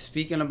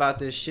 Speaking about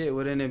this shit,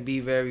 wouldn't it be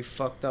very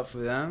fucked up for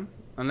them?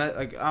 Unless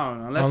I don't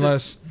know.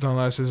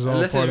 Unless this is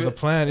all part of the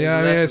plan. Yeah,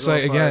 I mean it's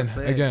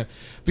again,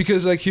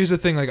 because here's the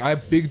thing. I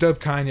bigged up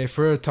Kanye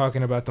for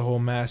talking about the whole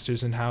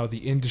masters and how the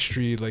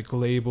industry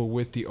label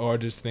with the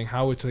artist thing,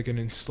 how it's an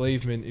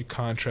enslavement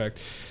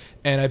contract,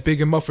 and I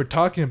big him up for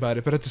talking about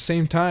it. But at the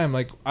same time,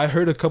 I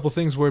heard a couple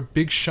things where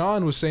Big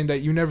Sean was saying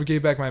that you never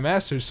gave back my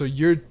masters, so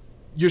you're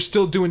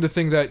still doing the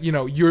thing that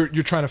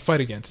you're trying to fight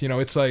against.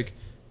 It's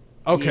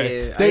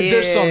okay,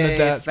 there's something to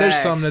that. There's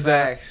something to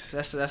that.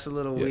 That's a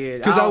little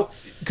weird.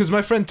 Because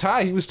my friend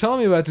Ty, he was telling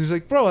me about this. He's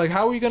like, bro,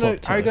 how are you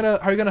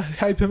gonna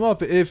hype him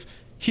up if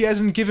he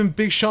hasn't given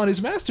Big Sean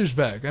his masters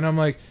back? And I'm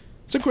like,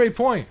 it's a great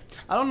point.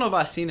 I don't know if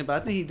I've seen it,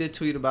 but I think he did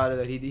tweet about it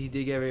that he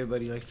did give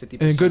everybody like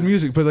 50%. And good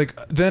music, but like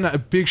then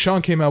Big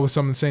Sean came out with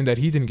something saying that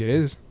he didn't get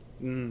his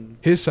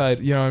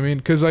side. You know what I mean?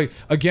 Because like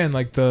again,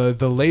 like the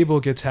label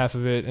gets half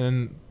of it,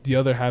 and the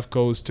other half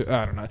goes to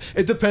I don't know.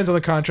 It depends on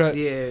the contract.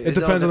 Yeah, it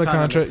depends on the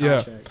contract.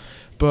 Yeah,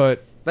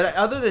 but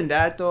other than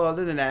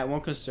that,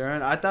 one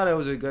concern, I thought it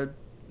was a good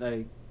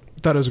like.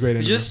 Thought it was a great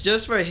interview.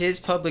 Just for his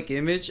public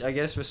image, I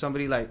guess for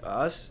somebody like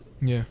us.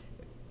 Yeah.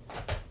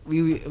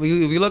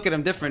 We look at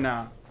him different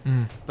now.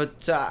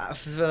 But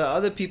for the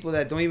other people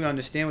that don't even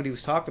understand what he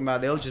was talking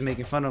about, they were just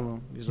making fun of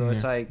him. So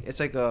it's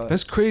like a.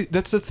 That's crazy.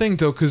 That's the thing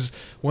though, because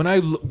when I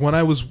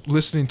was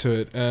listening to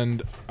it,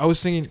 and I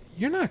was thinking,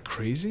 you're not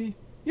crazy.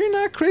 You're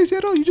not crazy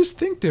at all. You just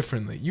think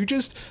differently. You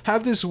just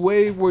have this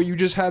way where you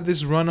just have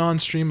this run-on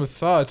stream of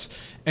thoughts,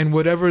 and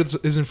whatever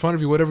is in front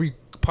of you, whatever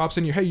pops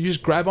in your head, you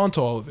just grab onto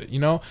all of it, you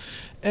know?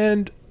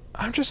 And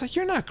I'm just like,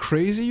 you're not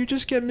crazy. You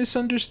just get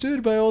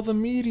misunderstood by all the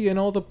media and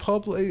all the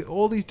public,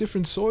 all these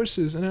different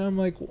sources. And I'm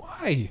like,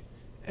 why?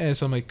 And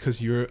so I'm like,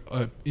 because you're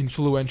an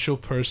influential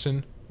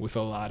person with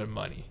a lot of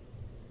money.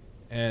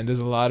 And there's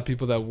a lot of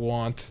people that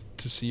want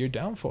to see your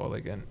downfall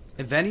again.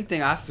 If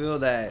anything, I feel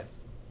that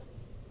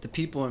the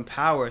people in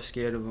power are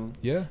scared of him.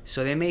 Yeah.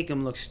 So they make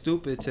him look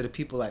stupid to the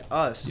people like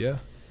us. Yeah.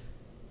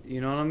 You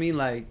know what I mean?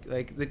 Like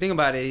the thing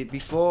about it,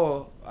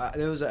 before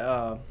there was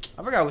I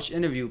forgot which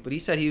interview, but he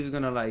said he was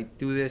gonna like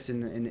do this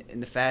in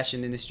the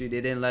fashion industry. They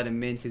didn't let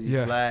him in because he's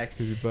black.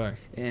 Because he's black.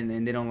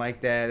 And they don't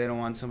like that. They don't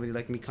want somebody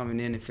like me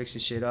coming in and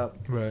fixing shit up.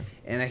 Right.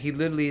 And like, he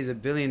literally is a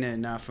billionaire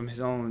now from his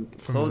own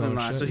clothing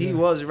line. So he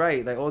was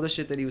right. Like all the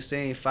shit that he was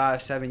saying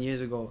 5-7 years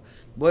ago,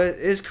 but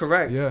it's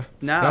correct. Yeah.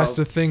 Now that's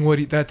the thing.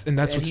 That's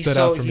what stood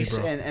out for me,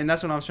 bro. And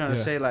that's what I was trying to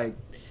say. Like,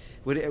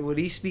 what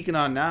he's speaking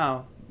on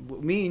now.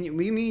 Me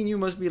and you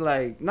must be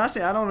like, not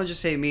saying, I don't want to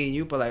just say me and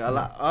you, but like a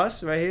lot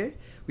us right here,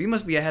 we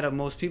must be ahead of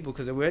most people,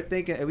 because if we're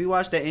thinking, if we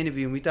watched that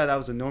interview and we thought that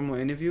was a normal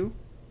interview,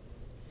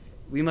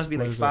 we must be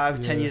like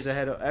 5-10 years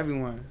ahead of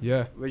everyone.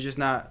 Yeah, we're just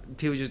not.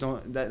 People just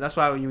don't. That's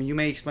why when you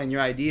may explain your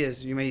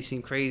ideas, you may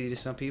seem crazy to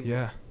some people.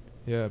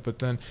 Yeah, but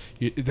then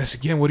that's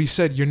again what he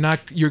said.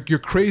 You're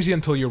crazy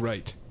until you're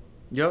right.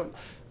 Yep,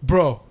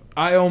 bro.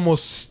 I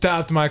almost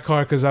stopped my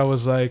car because I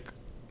was like,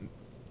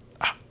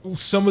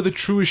 some of the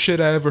truest shit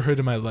I ever heard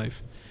in my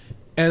life.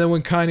 And then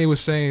when Kanye was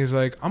saying, he's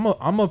like, I'm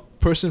a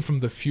person from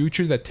the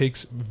future that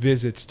takes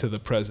visits to the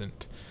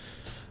present.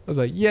 I was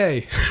like,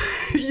 yay.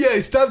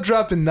 Yay, stop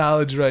dropping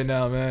knowledge right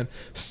now, man.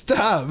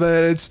 Stop,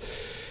 man.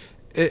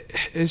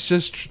 It's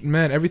just,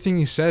 man, everything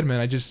he said, man,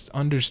 I just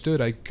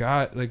understood. I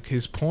got like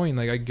his point.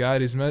 Like I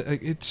got his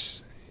like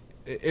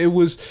it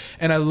was,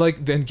 and I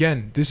like, then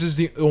again, this is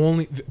the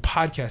only,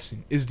 podcasting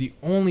is the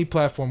only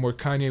platform where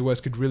Kanye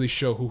West could really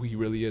show who he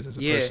really is as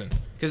a person.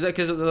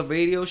 Because the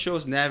radio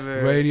shows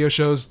never. Radio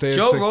shows,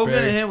 Joe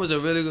Rogan and him was a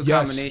really good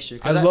combination.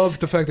 I love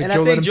the fact that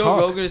Joe let him talk. And I think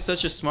Joe Rogan is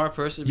such a smart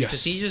person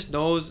because he just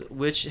knows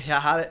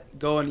how to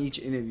go in each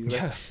interview.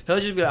 Like, he'll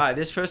just be like, all right,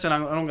 this person, I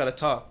don't got to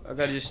talk. I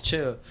got to just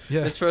chill.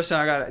 Yeah. This person,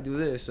 I got to do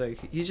this.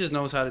 Like, he just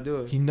knows how to do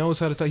it. He knows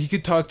how to talk. He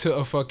could talk to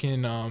a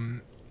fucking...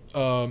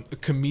 a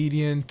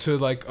comedian, to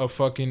like a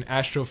fucking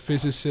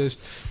astrophysicist,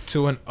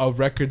 to a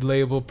record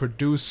label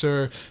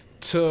producer,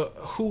 to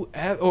who,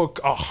 or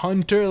a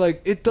hunter.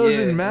 Like, it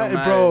doesn't matter,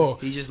 bro.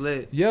 He just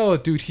lit. Yo,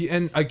 dude.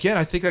 And again,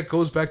 I think that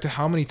goes back to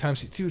how many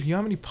times you know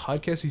how many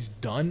podcasts he's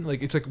done?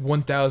 Like, it's like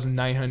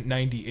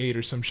 1,998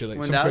 or some shit, like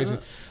 1, some crazy,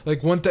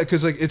 like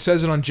because like it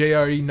says it on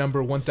JRE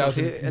number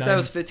 1,000. I thought it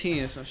was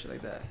 15 or some shit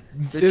like that.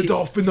 15.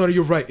 But no,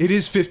 you're right. It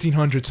is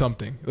 1,500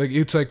 something. Like,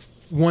 it's like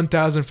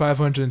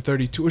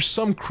 1,532 or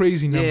some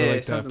crazy number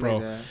like that, bro.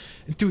 Like that.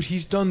 And dude,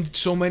 he's done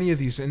so many of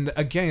these, and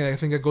again, I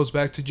think that goes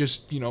back to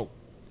just, you know,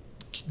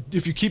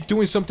 if you keep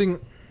doing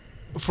something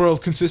for a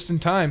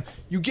consistent time,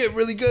 you get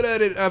really good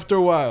at it after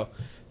a while.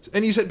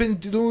 And he's been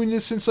doing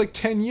this since like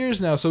 10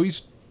 years now, so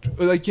he's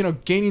like, you know,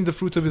 gaining the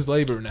fruits of his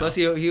labor now. Plus,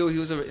 he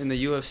was in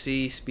the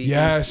UFC speaking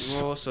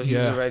role, so he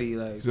was already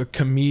like, he's a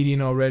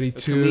comedian already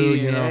too.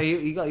 You know,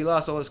 he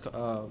lost all his.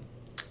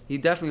 He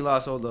definitely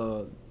lost all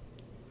the.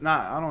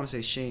 I don't want to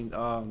say shame.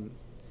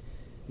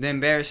 The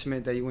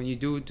embarrassment that when you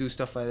do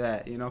stuff like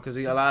that, you know, because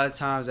a lot of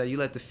times that you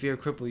let the fear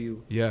cripple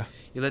you. Yeah.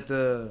 You let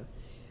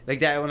like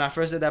that. When I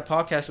first did that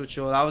podcast with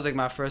you, that was like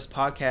my first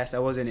podcast.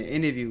 That wasn't an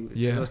interview.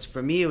 So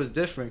for me, it was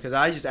different because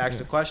I just asked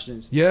the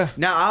questions. Yeah.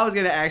 Now I was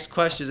gonna ask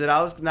questions, and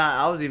I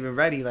was even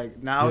ready.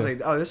 Like now I was like,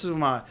 oh, this is what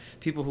my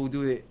people who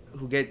do it,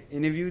 who get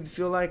interviewed,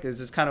 feel like.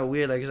 It's kind of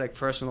weird. Like, it's like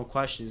personal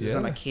questions. It's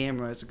on a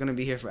camera. It's gonna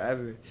be here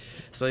forever.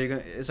 So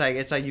it's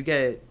like you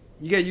get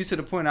used to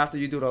the point after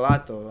you do it a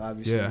lot, though,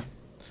 obviously.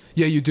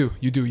 Yeah, you do.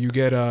 You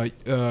get,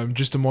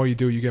 just the more you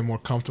do, you get more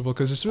comfortable,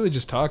 because it's really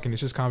just talking.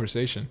 It's just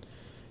conversation.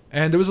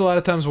 And there was a lot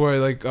of times where,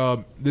 like,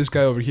 this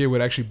guy over here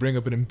would actually bring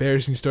up an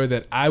embarrassing story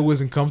that I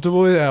wasn't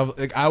comfortable with,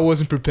 I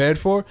wasn't prepared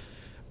for.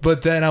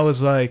 But then I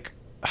was like,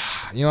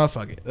 you know what,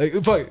 fuck it. Like,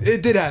 fuck it.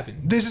 It did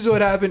happen. This is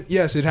what happened.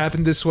 Yes, it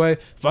happened this way.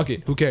 Fuck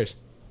it. Who cares?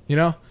 You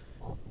know?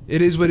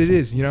 It is what it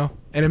is, you know?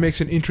 And it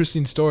makes an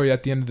interesting story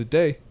at the end of the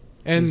day.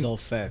 And it's all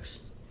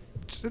facts.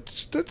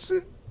 That's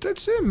it.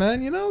 that's it,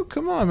 man. You know,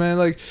 come on, man.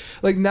 Like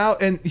now,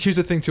 and here's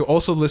the thing too.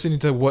 Also listening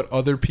to what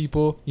other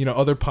people, you know,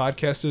 other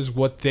podcasters,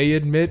 what they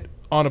admit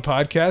on a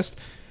podcast.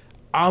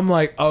 I'm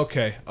like,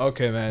 okay,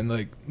 man.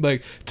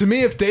 Like to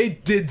me, if they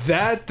did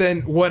that,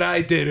 then what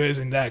I did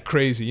isn't that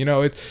crazy. You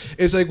know,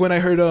 it's like when I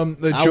heard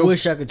I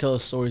wish I could tell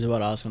stories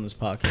about Oscar on this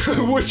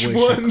podcast. Which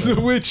ones?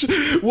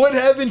 What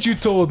haven't you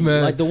told,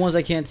 man? Like the ones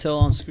I can't tell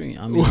on screen.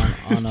 I mean,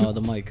 on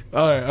the mic.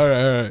 All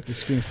right. The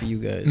screen for you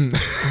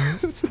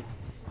guys.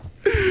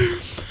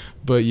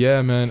 But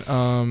yeah, man.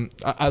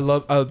 I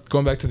love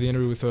going back to the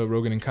interview with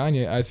Rogan and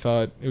Kanye. I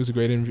thought it was a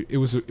great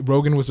interview.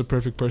 Rogan was the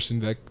perfect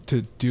person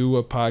to do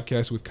a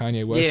podcast with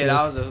Kanye West. Yeah,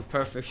 that was a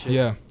perfect shit.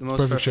 Yeah, the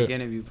most perfect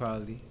interview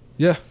probably.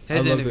 Yeah,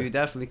 his interview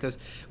definitely, because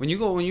when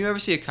you ever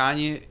see a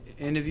Kanye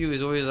interview,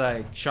 it's always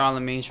like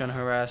Charlemagne trying to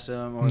harass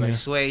him, or like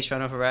Sway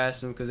trying to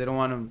harass him because they don't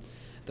want him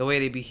the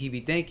way he be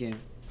thinking.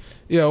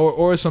 Yeah,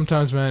 or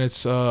sometimes, man,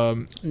 it's I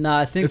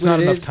think it's not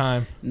enough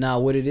time.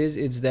 What it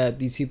is that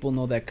these people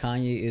know that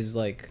Kanye is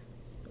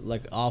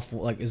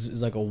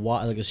is like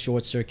a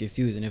short circuit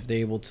fuse, and if they're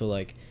able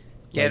to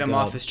get him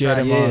off his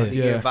track,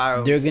 get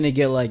viral, they're gonna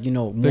get more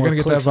they're gonna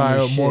get that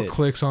viral, more shit.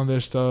 clicks on their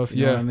stuff.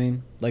 You know what I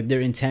mean? Like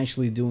they're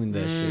intentionally doing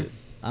that shit.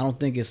 I don't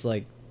think it's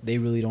like they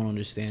really don't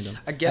understand them.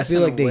 I guess I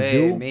feel like they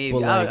do, maybe.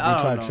 but I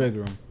they try know. to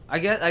trigger them. I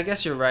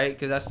guess you're right,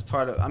 because that's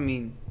part of. I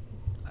mean,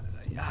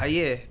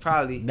 yeah,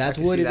 probably. That's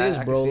what it is,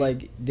 bro.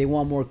 Like they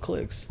want more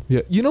clicks.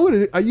 Yeah, you know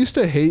what? I used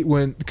to hate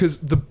because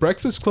the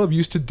Breakfast Club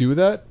used to do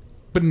that.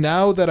 But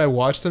now that I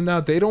watch them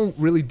now, they don't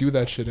really do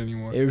that shit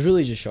anymore. It was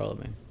really just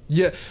Charlemagne.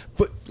 Yeah,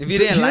 but if he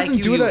didn't like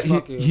you,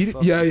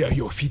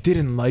 yo, if he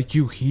didn't like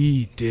you,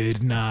 he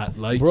did not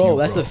like you, bro.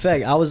 That's a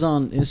fact. I was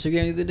on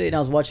Instagram the other day and I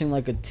was watching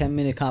like a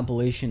 10-minute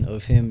compilation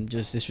of him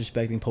just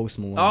disrespecting Post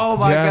Malone. Oh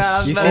my god!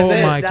 I was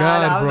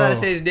bro. about to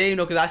say his name,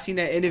 because I seen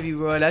that interview,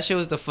 bro. That shit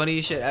was the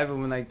funniest shit ever.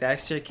 When that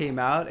shit came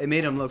out, it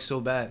made him look so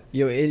bad.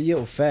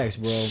 Yo, facts,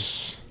 bro.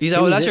 He's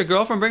like, that's your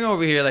girlfriend. Bring her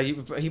over here. Like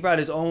he brought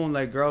his own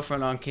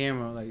girlfriend on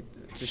camera,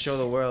 to show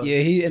the world.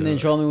 Yeah, then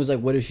Charlemagne was like,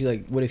 what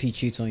if he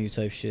cheats on you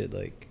type shit,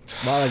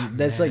 wow,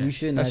 that's man, you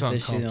shouldn't have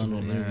that shit on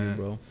an interview,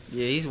 bro.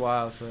 Yeah, he's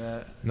wild for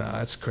that. Nah,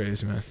 that's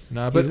crazy, man.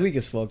 Nah, but he's weak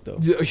as fuck though.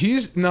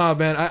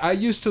 Man. I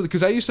used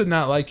to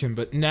not like him,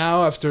 but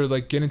now after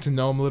getting to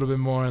know him a little bit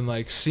more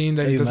and seeing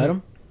that he doesn't. Met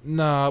him?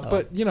 Nah,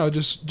 but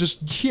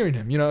just hearing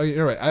him,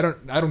 you're right. I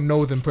don't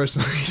know them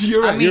personally.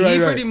 You're right. I mean, he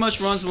pretty much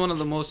runs one of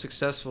the most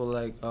successful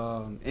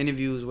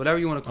interviews, whatever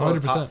you want to call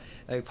 100%.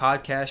 it,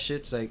 podcast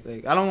shits.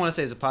 Like I don't want to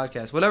say it's a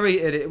podcast.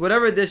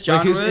 Whatever this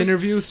genre his is,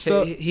 interview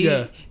stuff.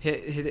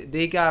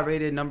 They got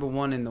rated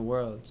 #1 in the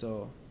world.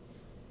 So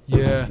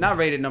yeah, not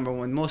rated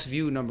 #1, most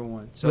viewed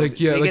 #1. So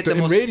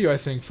in radio, I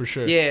think for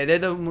sure. Yeah, they're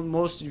the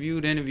most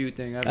viewed interview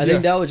thing. I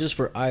think that was just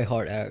for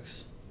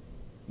iHeartX.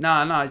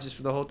 Nah, it's just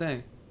for the whole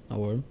thing. A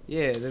word?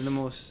 Yeah, they're the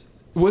most.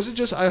 Was it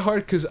just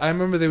iHeart? Because I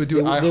remember they would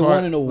do iHeart. They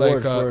won an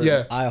award for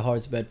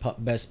iHeart's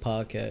best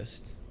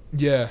podcast.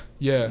 Yeah.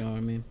 You know what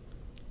I mean?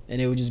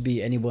 And it would just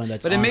be anyone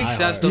that's. But it makes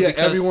sense though. Yeah,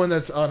 everyone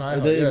that's on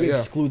iHeart. It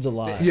excludes a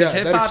lot. Yeah,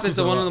 hip hop is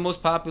one of the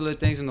most popular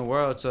things in the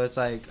world. So it's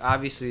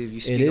obviously if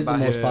you speak about it is the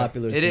most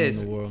popular thing in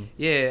the world.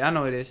 Yeah, I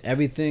know it is.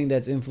 Everything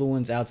that's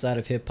influenced outside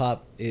of hip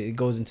hop, it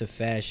goes into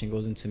fashion,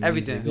 goes into music,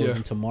 everything. Goes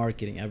into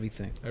marketing,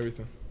 everything.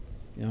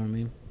 You know what I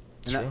mean?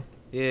 True.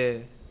 Yeah.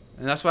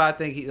 And that's why I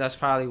think that's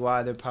probably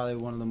why they're probably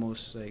one of the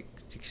most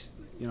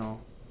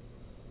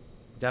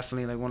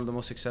definitely one of the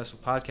most successful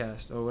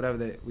podcasts or whatever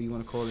that we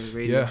want to call it,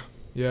 radio.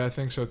 Yeah, I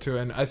think so too.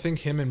 And I think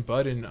him and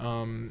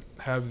Budden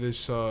have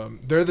this.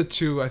 They're the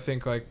two I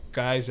think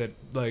guys that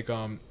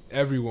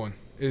everyone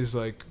is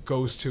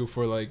goes to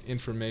for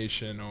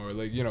information or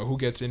who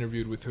gets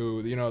interviewed with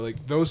who.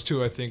 Those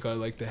two I think are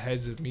the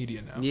heads of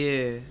media now.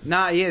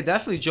 Yeah,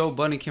 definitely Joe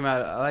Budden came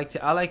out.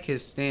 I like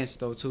his stance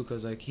though too,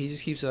 because he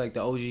just keeps it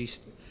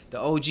the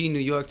OG New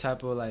York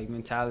type of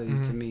mentality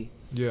to me.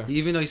 Yeah.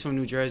 Even though he's from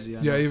New Jersey.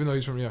 Even though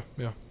he's from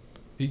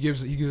he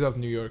gives off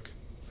New York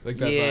that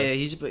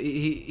vibe.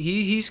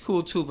 He's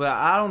cool too, but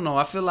I don't know.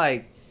 I feel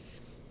like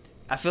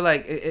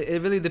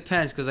it really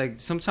depends,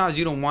 because sometimes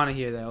you don't want to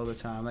hear that all the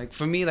time.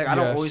 For me, I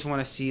don't always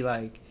want to see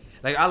I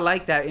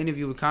like that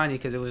interview with Kanye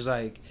because it was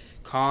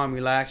calm,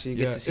 relaxed, and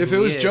you get to see. If it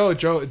was Joe,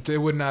 they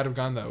would not have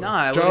gone that way.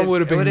 Nah, Joe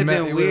would have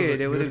been weird.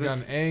 It would have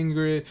gotten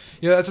angry.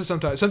 Yeah, that's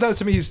sometimes. Sometimes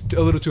to me, he's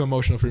a little too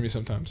emotional for me.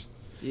 Sometimes.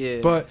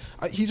 Yeah. But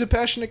he's a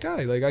passionate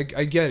guy.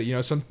 I get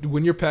it.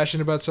 When you're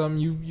passionate about something,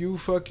 you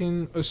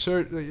fucking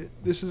assert.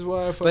 This is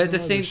why I fucking. But at the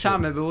same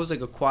time, if it was a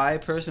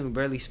quiet person who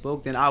barely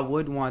spoke, then I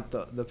would want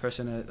the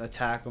person to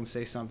attack him,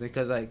 say something.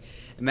 Because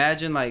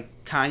imagine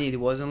Kanye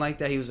wasn't like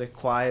that. He was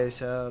quiet as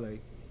hell.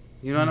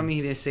 You know what I mean?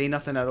 He didn't say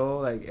nothing at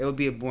all. It would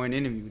be a boring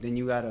interview. Then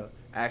you gotta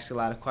ask a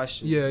lot of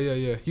questions. Yeah.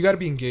 You gotta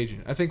be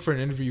engaging. I think for an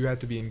interview, you have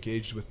to be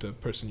engaged with the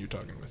person you're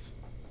talking with.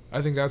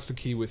 I think that's the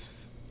key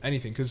with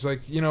anything, because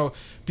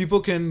people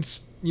can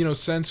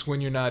sense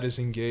when you're not as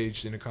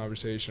engaged in a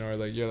conversation, or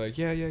you're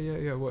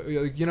yeah. Well,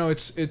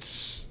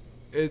 it's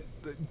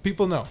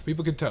people know,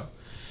 people can tell,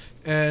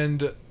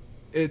 and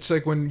it's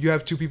like when you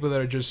have two people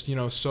that are just, you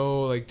know,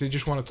 so like they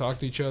just want to talk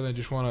to each other and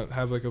just want to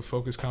have like a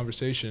focused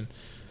conversation.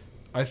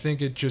 I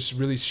think it just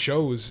really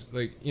shows,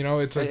 like, you know,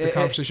 it's like the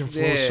conversation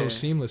flows so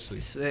seamlessly.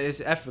 It's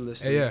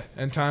effortless. Yeah,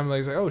 and time, like,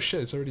 it's like, oh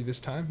shit, it's already this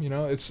time, you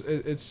know. It's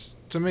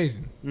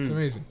amazing. It's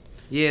amazing.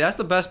 Yeah, that's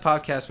the best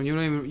podcast when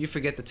you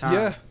forget the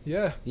time.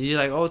 Yeah. You're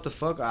like, oh, what the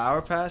fuck, an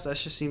hour passed? That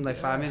just seemed like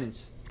 5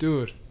 minutes.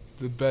 Dude,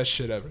 the best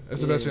shit ever.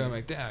 That's the best thing. I'm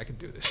like, damn, I could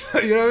do this.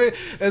 You know what I mean?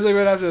 It's like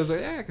right after, I was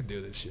like, yeah, I could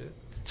do this shit.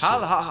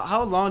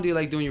 How long do you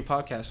like doing your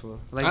podcast for?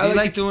 Like, do you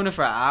like doing it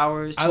for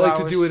hours? 2 I like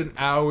hours? to do it an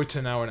hour to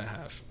an hour and a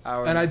half.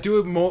 And I do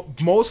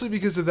it mostly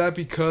because of that,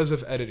 because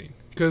of editing.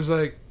 Because,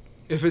 like,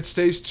 if it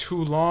stays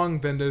too long,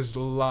 then there's a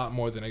lot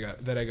more that I got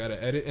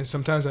to edit. And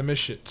sometimes I miss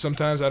shit.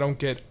 Sometimes I don't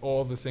get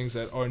all the things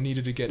that are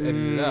needed to get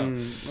edited out.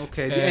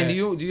 Okay. And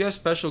do you have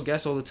special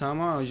guests all the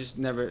time on, or just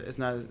never? It's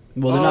not.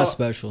 Well, they're not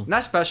special.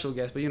 Not special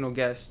guests, but, you know,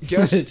 guests.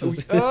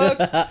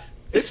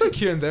 It's like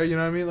here and there, you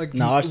know what I mean? Like,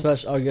 no,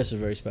 our guests are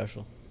very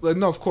special. Like,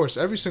 no, of course,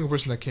 every single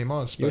person that came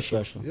on is special.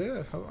 You're special.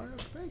 Yeah,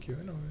 thank you.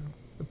 I know.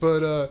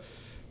 But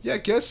yeah,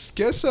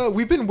 guests.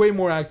 We've been way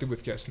more active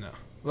with guests now.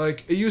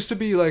 Like, it used to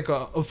be like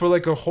for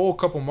like a whole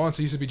couple months,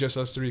 it used to be just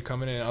us three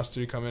coming in.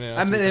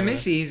 I mean, it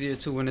makes it easier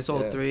too when it's all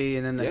three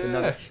and then like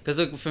another. Because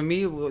look, for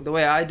me, the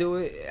way I do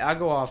it, I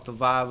go off the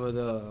vibe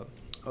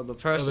of the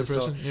person.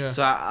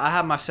 So I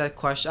have my set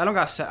question. I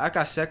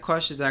got set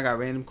questions and I got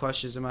random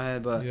questions in my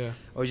head, but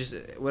or just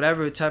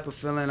whatever type of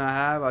feeling I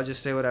have, I'll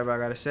just say whatever I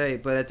gotta say.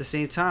 But at the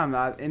same time,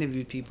 I've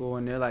interviewed people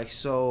and they're like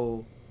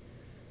so,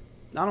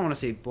 I don't want to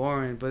say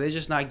boring, but they're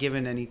just not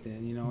giving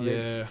anything, you know.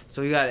 Yeah.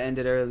 So you gotta end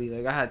it early.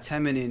 Like, I had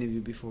 10-minute interview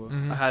before.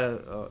 I had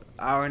a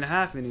hour and a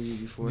half interview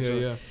before.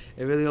 It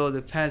really all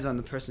depends on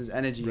the person's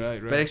energy.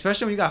 Right. But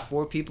especially when you got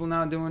 4 people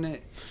now doing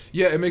it.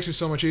 Yeah, it makes it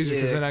so much easier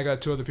because then I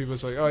got 2 other people.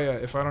 It's like, oh yeah,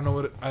 if I don't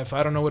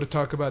know what to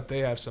talk about, they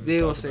have something.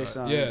 They will say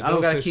something. Yeah, I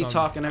don't gotta keep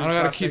talking. I don't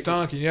gotta keep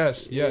talking.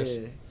 Yes.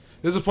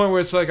 There's a point where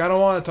it's like, I don't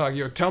want to talk.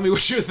 You know, tell me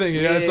what you're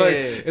thinking. Yeah. It's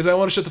like, I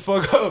want to shut the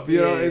fuck up. You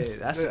know,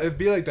 it'd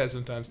be like that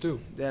sometimes too.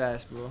 Dead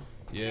ass, bro.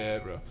 Yeah,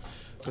 bro.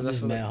 I'm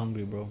just mad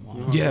hungry, bro.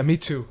 Yeah, me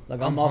too. Like,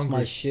 I'm off hungry.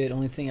 My shit.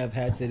 Only thing I've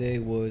had today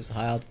was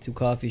High Altitude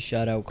Coffee.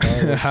 Shout out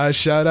Carlos.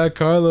 Shout out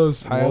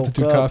Carlos. High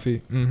Altitude Coffee.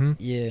 Mm-hmm.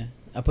 Yeah,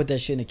 I put that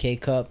shit in a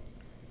K-cup.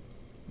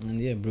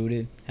 And brewed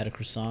it. Had a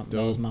croissant. Dope.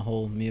 That was my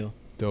whole meal.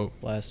 Dope.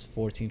 Last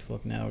 14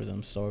 fucking hours.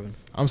 I'm starving.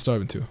 I'm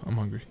starving too. I'm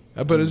hungry.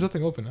 But there's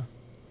nothing open now.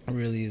 It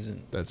really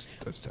isn't. That's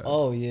terrible.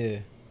 Oh yeah.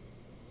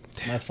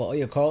 Damn. My fault. Oh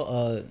yeah, Carl.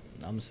 I'm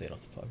gonna say it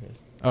off the podcast.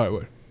 All right,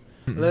 what?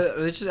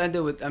 Let's just end it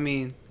with. I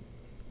mean,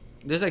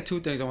 there's like 2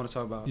 things I want to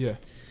talk about. Yeah.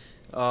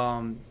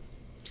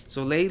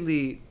 So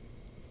lately,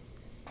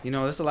 you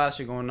know, there's a lot of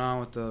shit going on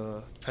with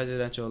the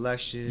presidential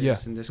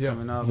elections and this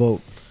coming up.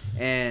 Vote.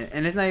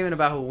 And it's not even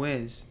about who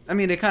wins. I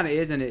mean, it kind of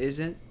is and it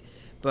isn't.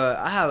 But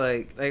I have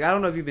like I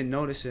don't know if you've been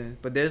noticing,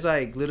 but there's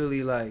like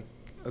literally like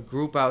a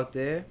group out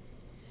there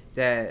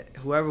that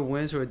whoever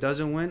wins or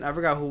doesn't win, I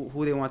forgot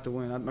who they want to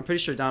win. I'm pretty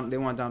sure they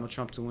want Donald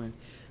Trump to win.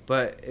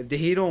 But if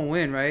he don't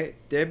win, right,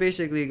 they're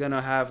basically going to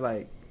have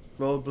like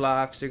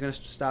roadblocks. They're going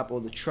to stop all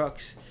the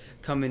trucks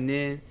coming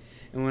in.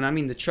 And when I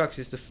mean the trucks,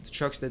 it's the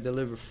trucks that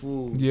deliver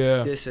food,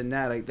 this and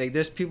that. Like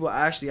there's people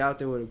actually out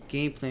there with a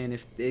game plan.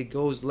 If it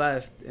goes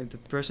left, if the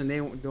person they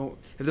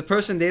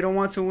don't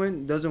want to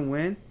win doesn't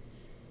win,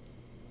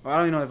 well, I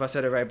don't even know if I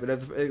said it right, but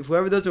if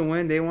whoever doesn't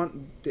win,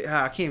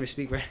 I can't even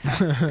speak right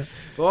now.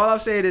 But all I'm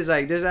saying is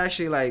like there's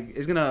actually like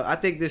I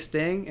think this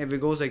thing, if it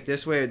goes like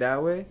this way or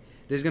that way,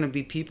 there's gonna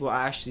be people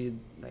actually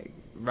like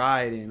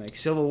rioting, like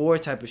Civil War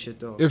type of shit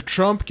though. If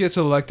Trump gets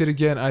elected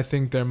again, I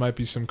think there might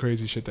be some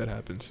crazy shit that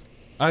happens.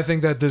 I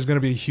think that there's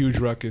gonna be a huge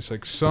ruckus,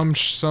 like some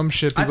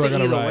shit people are gonna riot. I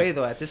think either way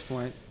though at this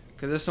point,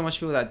 because there's so much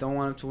people that don't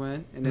want him to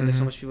win, and then there's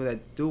so much people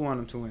that do want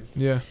him to win.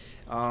 Yeah.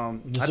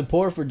 The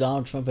support for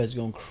Donald Trump has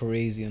gone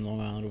crazy in Long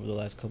Island over the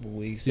last couple of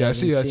weeks. Yeah,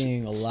 I've been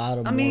seeing a lot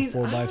of more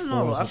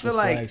 4x4s. I feel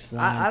like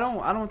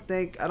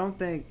I don't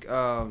think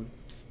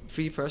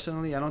for you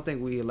personally, I don't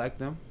think we elect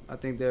them. I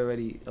think they're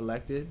already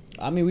elected.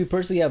 I mean, we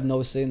personally have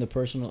no say in the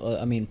personal.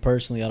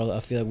 Personally, I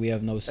feel like we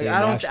have no say in the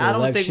actual election. I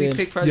don't think we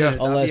pick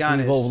presidents. Unless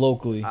we vote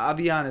locally. I'll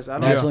be honest.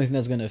 That's the only thing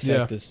that's going to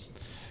affect us.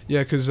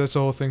 Yeah, because that's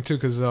the whole thing too.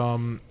 Because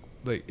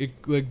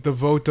the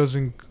vote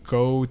doesn't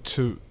go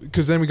to,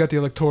 because then we got the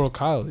Electoral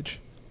College.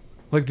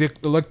 Like the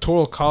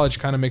Electoral College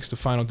kind of makes the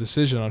final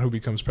decision on who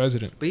becomes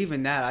president. But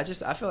even that,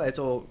 I feel like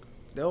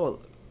they're all.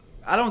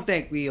 I don't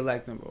think we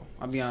elect them, bro.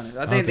 I'll be honest.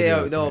 I think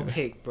they're all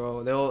picked,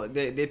 bro.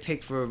 They're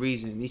picked for a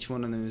reason. Each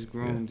one of them is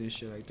groomed and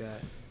shit like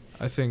that.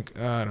 I think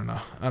I don't know.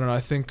 I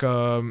think.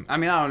 I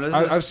mean, I don't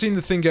know. I've seen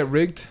the thing get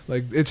rigged.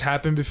 Like it's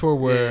happened before,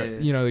 where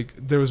you know, like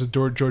there was a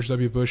George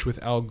W. Bush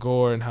with Al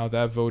Gore, and how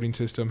that voting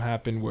system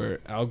happened, where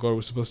Al Gore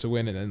was supposed to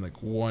win, and then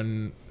like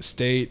one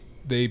state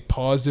they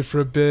paused it for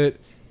a bit,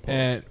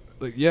 and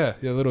like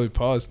literally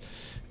paused,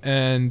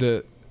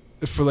 and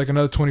for like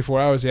another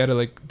 24 hours they had to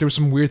there was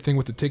some weird thing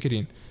with the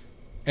ticketing.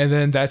 And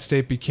then that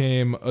state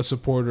became a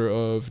supporter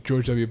of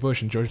George W.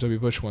 Bush, and George W.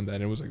 Bush won that,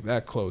 and it was like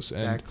that close.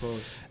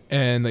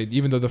 And like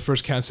even though the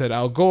first count said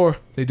Al Gore,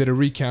 they did a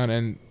recount,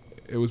 and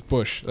it was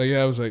Bush. Like,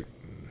 yeah, I was like,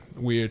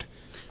 weird.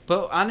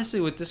 But honestly,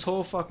 with this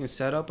whole fucking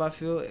setup, I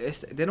feel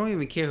they don't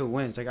even care who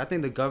wins. Like, I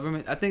think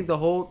the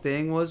whole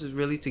thing was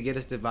really to get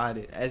us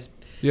divided as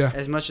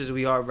much as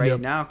we are right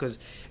now. Because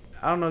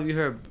I don't know if you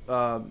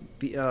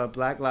heard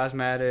Black Lives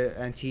Matter,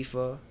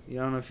 Antifa. I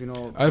don't know if you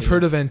know. I've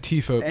heard of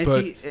Antifa,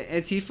 but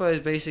Antifa is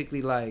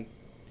basically like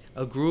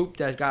a group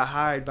that got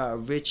hired by a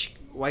rich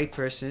white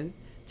person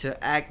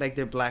to act like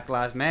they're Black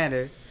Lives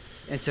Matter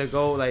and to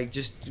go like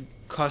just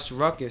cause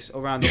ruckus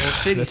around the whole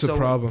city. That's a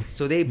problem.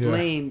 So they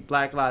blame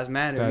Black Lives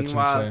Matter. That's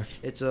Meanwhile, insane.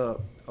 it's a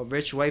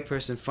rich white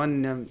person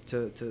funding them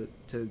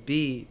to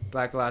be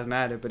Black Lives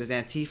Matter, but it's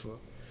Antifa.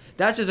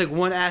 That's just like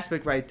one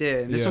aspect right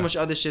there. And there's so much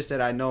other shit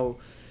that I know.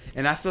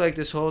 And I feel like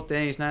this whole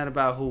thing is not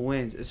about who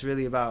wins. It's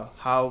really about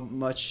how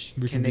much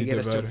can they get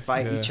us to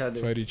fight each other.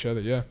 Fight each other,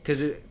 yeah.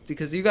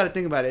 Because you got to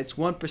think about it. It's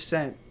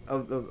 1%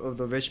 of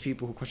the rich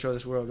people who control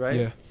this world, right?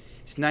 Yeah.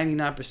 It's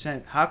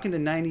 99%. How can the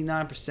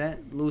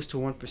 99% lose to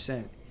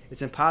 1%?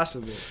 It's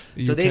impossible.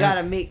 So they got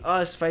to make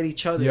us fight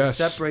each other,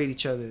 separate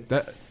each other.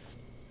 That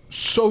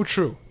so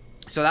true.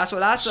 So that's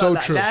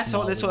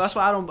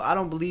why I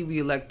don't believe we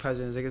elect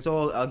presidents. Like, it's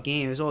all a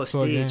game. It's all a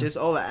stage. It's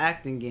all an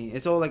acting game.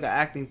 It's all like an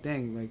acting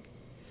thing.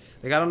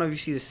 Like I don't know if you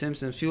see The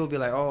Simpsons. People be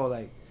like, oh,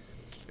 like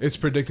it's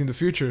predicting the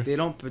future. They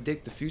don't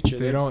predict the future.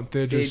 They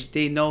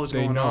know what's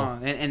going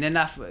on, and they're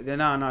not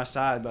on our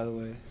side, by the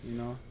way.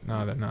 No,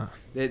 they're not.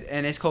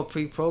 And it's called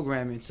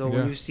pre-programming. So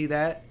when you see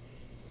that,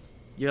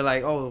 you're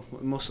like, oh,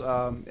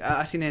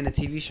 I seen it in a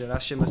TV show.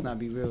 That shit must not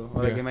be real,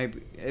 or like it might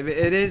be. If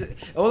it is,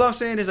 all I'm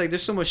saying is like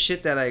there's so much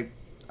shit that like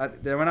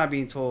that we're not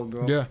being told,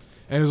 bro. Yeah.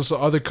 And there's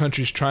also other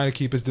countries trying to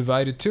keep us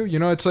divided too.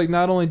 It's like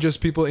not only just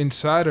people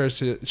inside our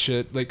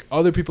shit, like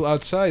other people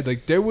outside.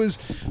 Like there was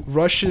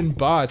Russian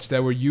bots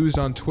that were used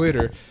on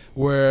Twitter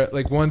where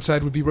like one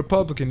side would be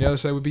Republican, the other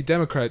side would be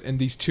Democrat, and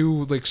these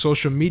two like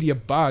social media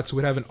bots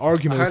would have an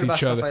argument with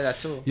each other. Stuff like that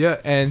too. Yeah,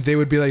 and they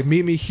would be like,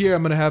 meet me here,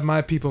 I'm gonna have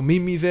my people.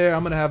 Meet me there,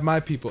 I'm gonna have my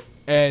people.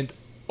 And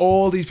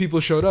all these people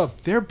showed up.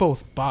 They're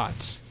both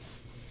bots.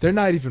 They're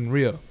not even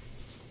real.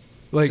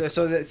 Like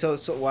so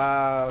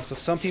wow. So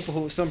some people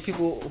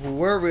who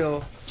were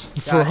real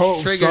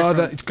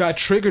got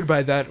triggered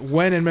by that,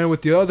 went and met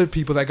with the other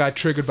people that got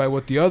triggered by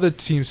what the other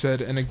team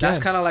said, and again that's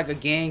kind of like a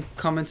gang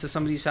coming to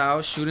somebody's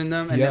house, shooting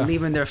them, and then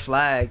leaving their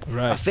flag.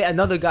 Right.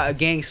 Another guy, a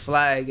gang's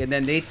flag, and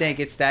then they think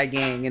it's that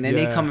gang, and then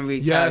they come and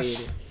retaliate.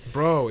 Yes.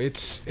 Bro,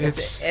 it's and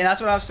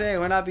that's what I'm saying.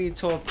 We're not being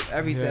told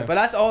everything, but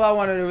that's all I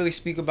wanted to really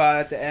speak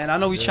about at the end. I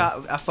know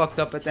I fucked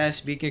up at the end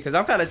speaking because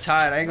I'm kind of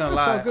tired. I ain't gonna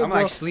lie. I'm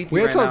like sleepy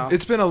right now.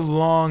 It's been a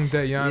long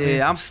day, you know what I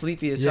mean? I'm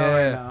sleepy as hell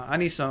right now. I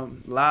need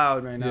some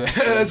loud right now.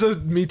 Yeah. So,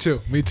 me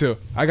too.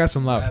 I got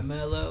some loud. Rap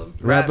mad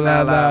loud. Rap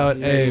loud.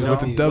 Hey,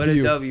 with the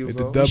W. With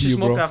the W, we should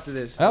smoke after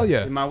this. Hell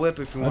yeah. In my whip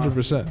if you want.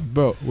 100%.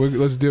 Bro,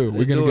 let's do it.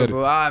 We're gonna get it.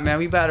 Bro. All right, man.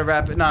 We better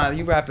wrap it. Nah,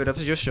 you wrap it up.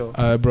 It's your show.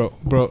 Bro.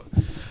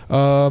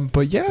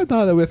 But yeah,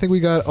 no, I think we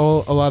got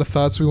a lot of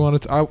thoughts we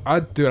wanted to.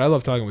 I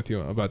love talking with you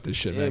about this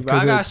shit, man. Bro,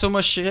 I got so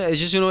much shit. It's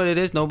just, you know what it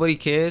is? Nobody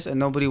cares and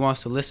nobody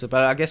wants to listen.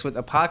 But I guess with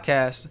a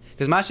podcast,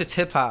 because my shit's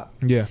hip hop.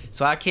 Yeah.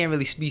 So I can't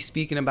really be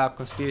speaking about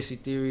conspiracy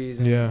theories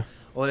and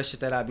all the shit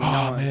that I be knowing.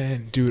 Oh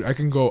man, dude, I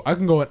can go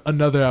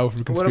another hour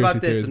for conspiracy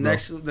theories. What about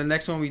this? The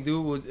next one we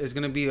do is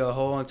gonna be a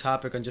whole on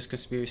topic on just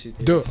conspiracy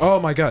theories. Dude, oh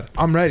my god,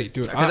 I'm ready,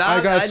 dude.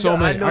 I got so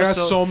many. I got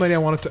so many. I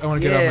want to get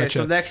off my chest.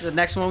 So the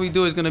next one we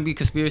do is gonna be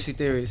conspiracy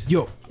theories.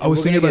 Yo, I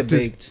was thinking about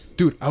this,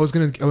 dude. I was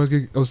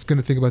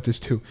gonna think about this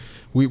too.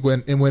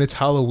 When it's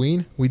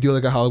Halloween, we do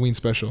like a Halloween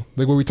special,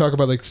 like where we talk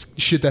about like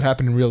shit that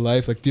happened in real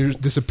life, like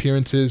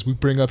disappearances. We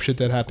bring up shit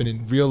that happened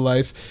in real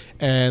life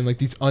and like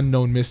these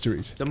unknown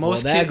mysteries.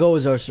 That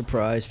goes our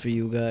surprise for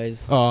you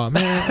guys. Oh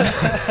man,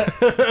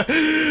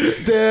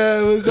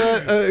 damn, was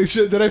that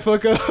shit? Did I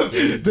fuck up?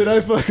 Yeah.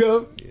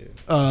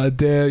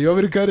 Damn, you want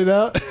me to cut it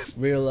out?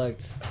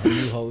 Re-elect a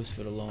new host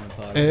for the Low End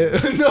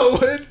Podcast. No,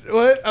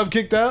 what? I'm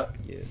kicked out?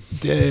 Yeah.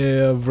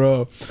 Damn,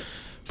 bro.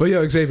 But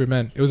yo, Xavier,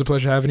 man, it was a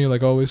pleasure having you,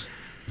 like always.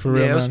 For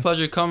real, it was a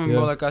pleasure coming,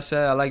 bro. Like I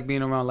said, I like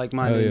being around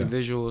like-minded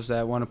individuals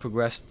that want to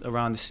progress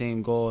around the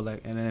same goal.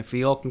 Like, and then if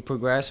we all can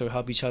progress or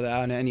help each other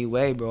out in any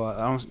way,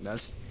 bro,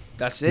 that's it.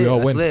 That's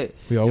lit.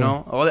 We all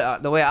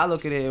win. The way I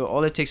look at it,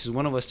 all it takes is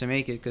one of us to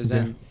make it, because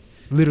then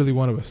literally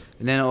one of us.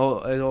 And then it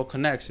all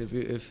connects.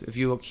 If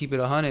you keep it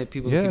 100,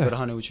 people keep it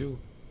 100 with you.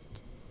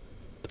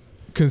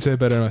 Couldn't say it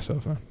better than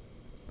myself, man.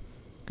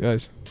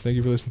 Guys, thank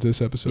you for listening to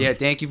this episode. Yeah,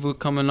 thank you for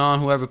coming on.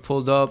 Whoever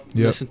pulled up,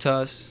 listen to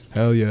us.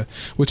 Hell yeah.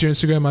 What's your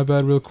Instagram? My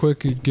bad, real quick.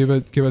 Give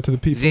it to the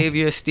people.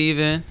 Xavier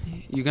Steven.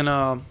 You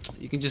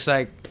can just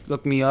like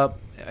look me up.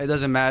 It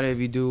doesn't matter if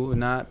you do or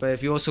not. But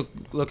if you also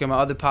look at my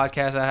other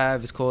podcast I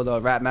have, it's called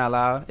Rap Mad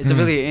Loud. It's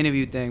really an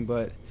interview thing,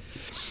 but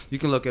you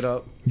can look it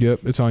up.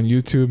 Yep, it's on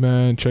YouTube,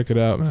 man. Check it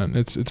out, man.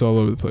 It's all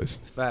over the place.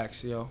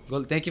 Facts, yo.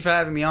 Thank you for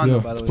having me on, though,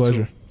 by the way.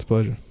 It's a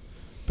pleasure.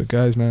 But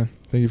guys, man,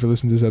 thank you for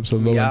listening to this episode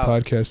of Low End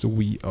Podcast.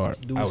 We are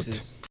out.